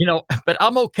mean, but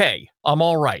I'm okay. I'm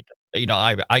all right.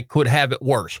 I could have it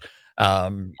worse.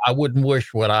 I wouldn't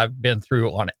wish what I've been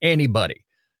through on anybody.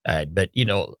 But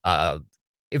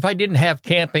if I didn't have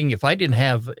camping, if I didn't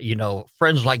have,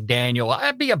 friends like Daniel,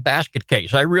 I'd be a basket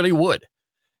case. I really would.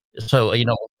 So,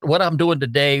 what I'm doing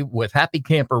today with Happy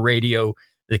Camper Radio,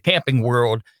 the camping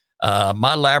world,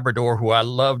 my Labrador, who I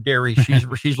love, Derry,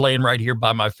 she's laying right here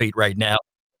by my feet right now.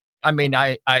 I mean,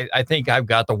 I think I've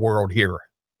got the world here.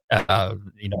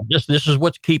 This is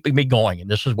what's keeping me going, and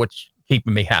this is what's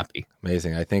keeping me happy.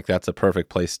 Amazing. I think that's a perfect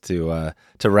place to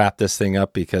wrap this thing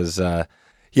up, because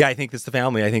I think it's the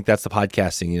family. I think that's the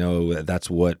podcasting. That's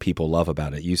what people love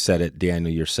about it. You said it,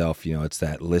 Daniel, yourself. It's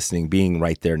that listening, being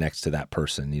right there next to that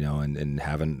person, and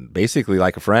having basically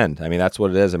like a friend. I mean, that's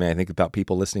what it is. I mean, I think about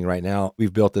people listening right now.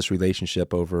 We've built this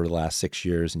relationship over the last 6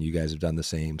 years, and you guys have done the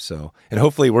same. So, and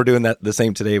hopefully we're doing the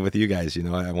same today with you guys.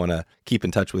 I want to keep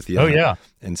in touch with you. Oh, yeah.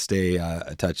 And stay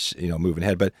in touch, moving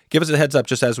ahead. But give us a heads up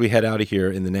just as we head out of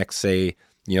here in the next, say,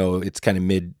 it's kind of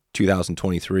mid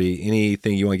 2023.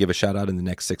 Anything you want to give a shout out in the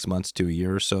next 6 months to a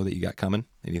year or so that you got coming?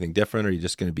 Anything different, or are you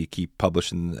just going to keep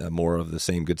publishing more of the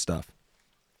same good stuff?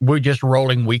 We're just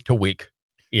rolling week to week.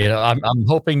 I'm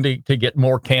hoping to get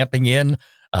more camping in.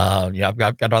 I've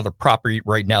got other property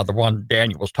right now. The one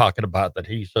Daniel was talking about that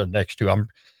he's next to, I'm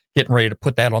getting ready to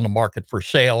put that on the market for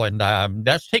sale. And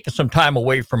that's taking some time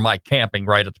away from my camping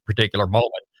right at the particular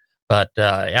moment. But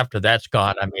after that's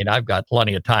gone, I mean, I've got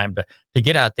plenty of time to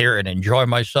get out there and enjoy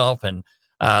myself. And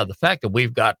the fact that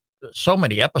we've got so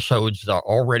many episodes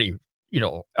already in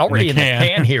the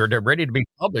can here, they're ready to be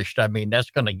published. I mean,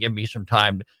 that's going to give me some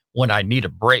time when I need a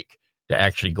break to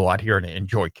actually go out here and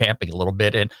enjoy camping a little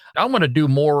bit. And I'm going to do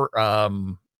more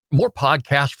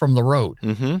podcasts from the road.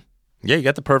 Mm-hmm. Yeah, you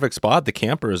got the perfect spot. The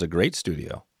camper is a great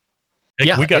studio.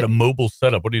 Yeah, we got a mobile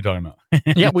setup. What are you talking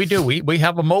about? Yeah, we do. We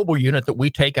have a mobile unit that we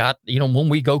take out, when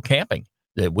we go camping,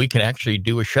 that we can actually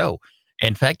do a show.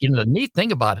 In fact, the neat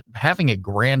thing about having a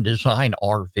Grand Design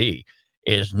RV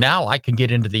is now I can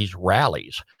get into these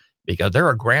rallies, because there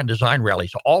are Grand Design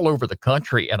rallies all over the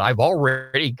country, and I've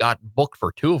already got booked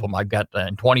for 2 of them. I've got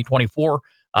in 2024,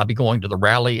 I'll be going to the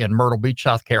rally in Myrtle Beach,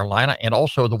 South Carolina, and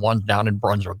also the ones down in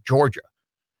Brunswick, Georgia.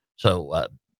 So,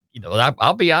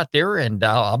 I'll be out there, and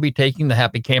I'll be taking the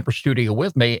Happy Camper Studio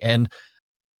with me. And,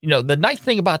 the nice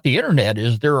thing about the internet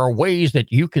is there are ways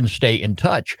that you can stay in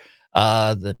touch.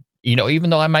 Even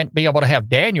though I might be able to have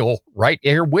Daniel right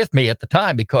here with me at the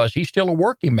time, because he's still a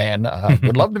working man,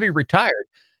 would love to be retired.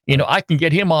 I can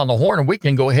get him on the horn, and we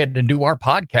can go ahead and do our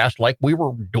podcast like we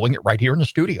were doing it right here in the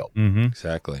studio. Mm-hmm.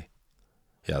 Exactly.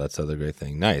 Yeah, that's the other great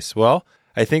thing. Nice. Well,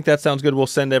 I think that sounds good. We'll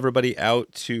send everybody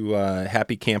out to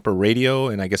Happy Camper Radio,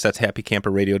 and I guess that's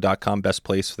happycamperradio.com, best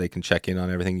place so they can check in on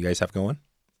everything you guys have going.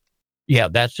 Yeah,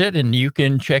 that's it. And you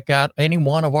can check out any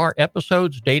one of our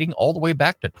episodes dating all the way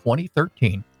back to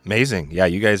 2013. Amazing. Yeah,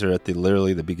 you guys are at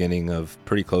literally the beginning of,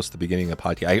 pretty close to the beginning of the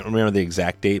podcast. I don't remember the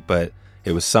exact date, but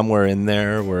it was somewhere in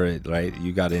there where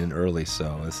you got in early.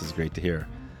 So this is great to hear.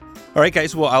 All right,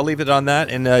 guys. Well, I'll leave it on that.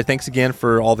 And thanks again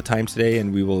for all the time today.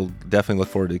 And we will definitely look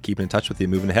forward to keeping in touch with you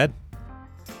moving ahead.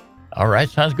 All right.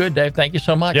 Sounds good, Dave. Thank you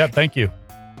so much. Yeah, thank you.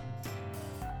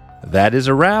 That is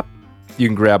a wrap. You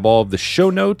can grab all of the show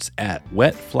notes at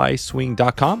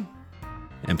wetflyswing.com.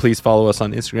 And please follow us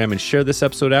on Instagram and share this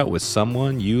episode out with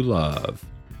someone you love.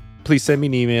 Please send me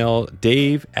an email,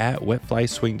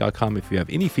 dave@wetflyswing.com, if you have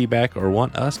any feedback or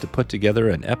want us to put together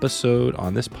an episode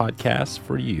on this podcast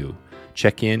for you.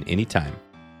 Check in anytime.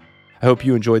 I hope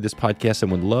you enjoyed this podcast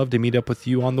and would love to meet up with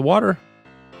you on the water.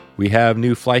 We have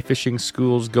new fly fishing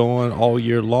schools going all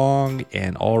year long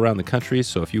and all around the country,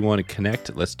 so if you want to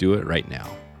connect, let's do it right now.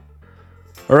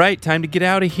 All right, time to get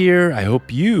out of here. I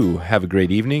hope you have a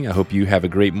great evening. I hope you have a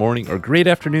great morning or great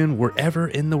afternoon wherever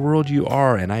in the world you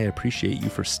are, and I appreciate you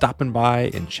for stopping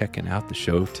by and checking out the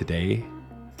show today.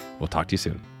 We'll talk to you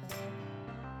soon.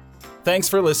 Thanks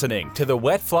for listening to the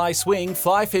Wet Fly Swing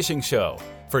Fly Fishing Show.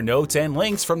 For notes and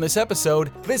links from this episode,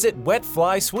 visit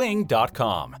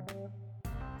wetflyswing.com.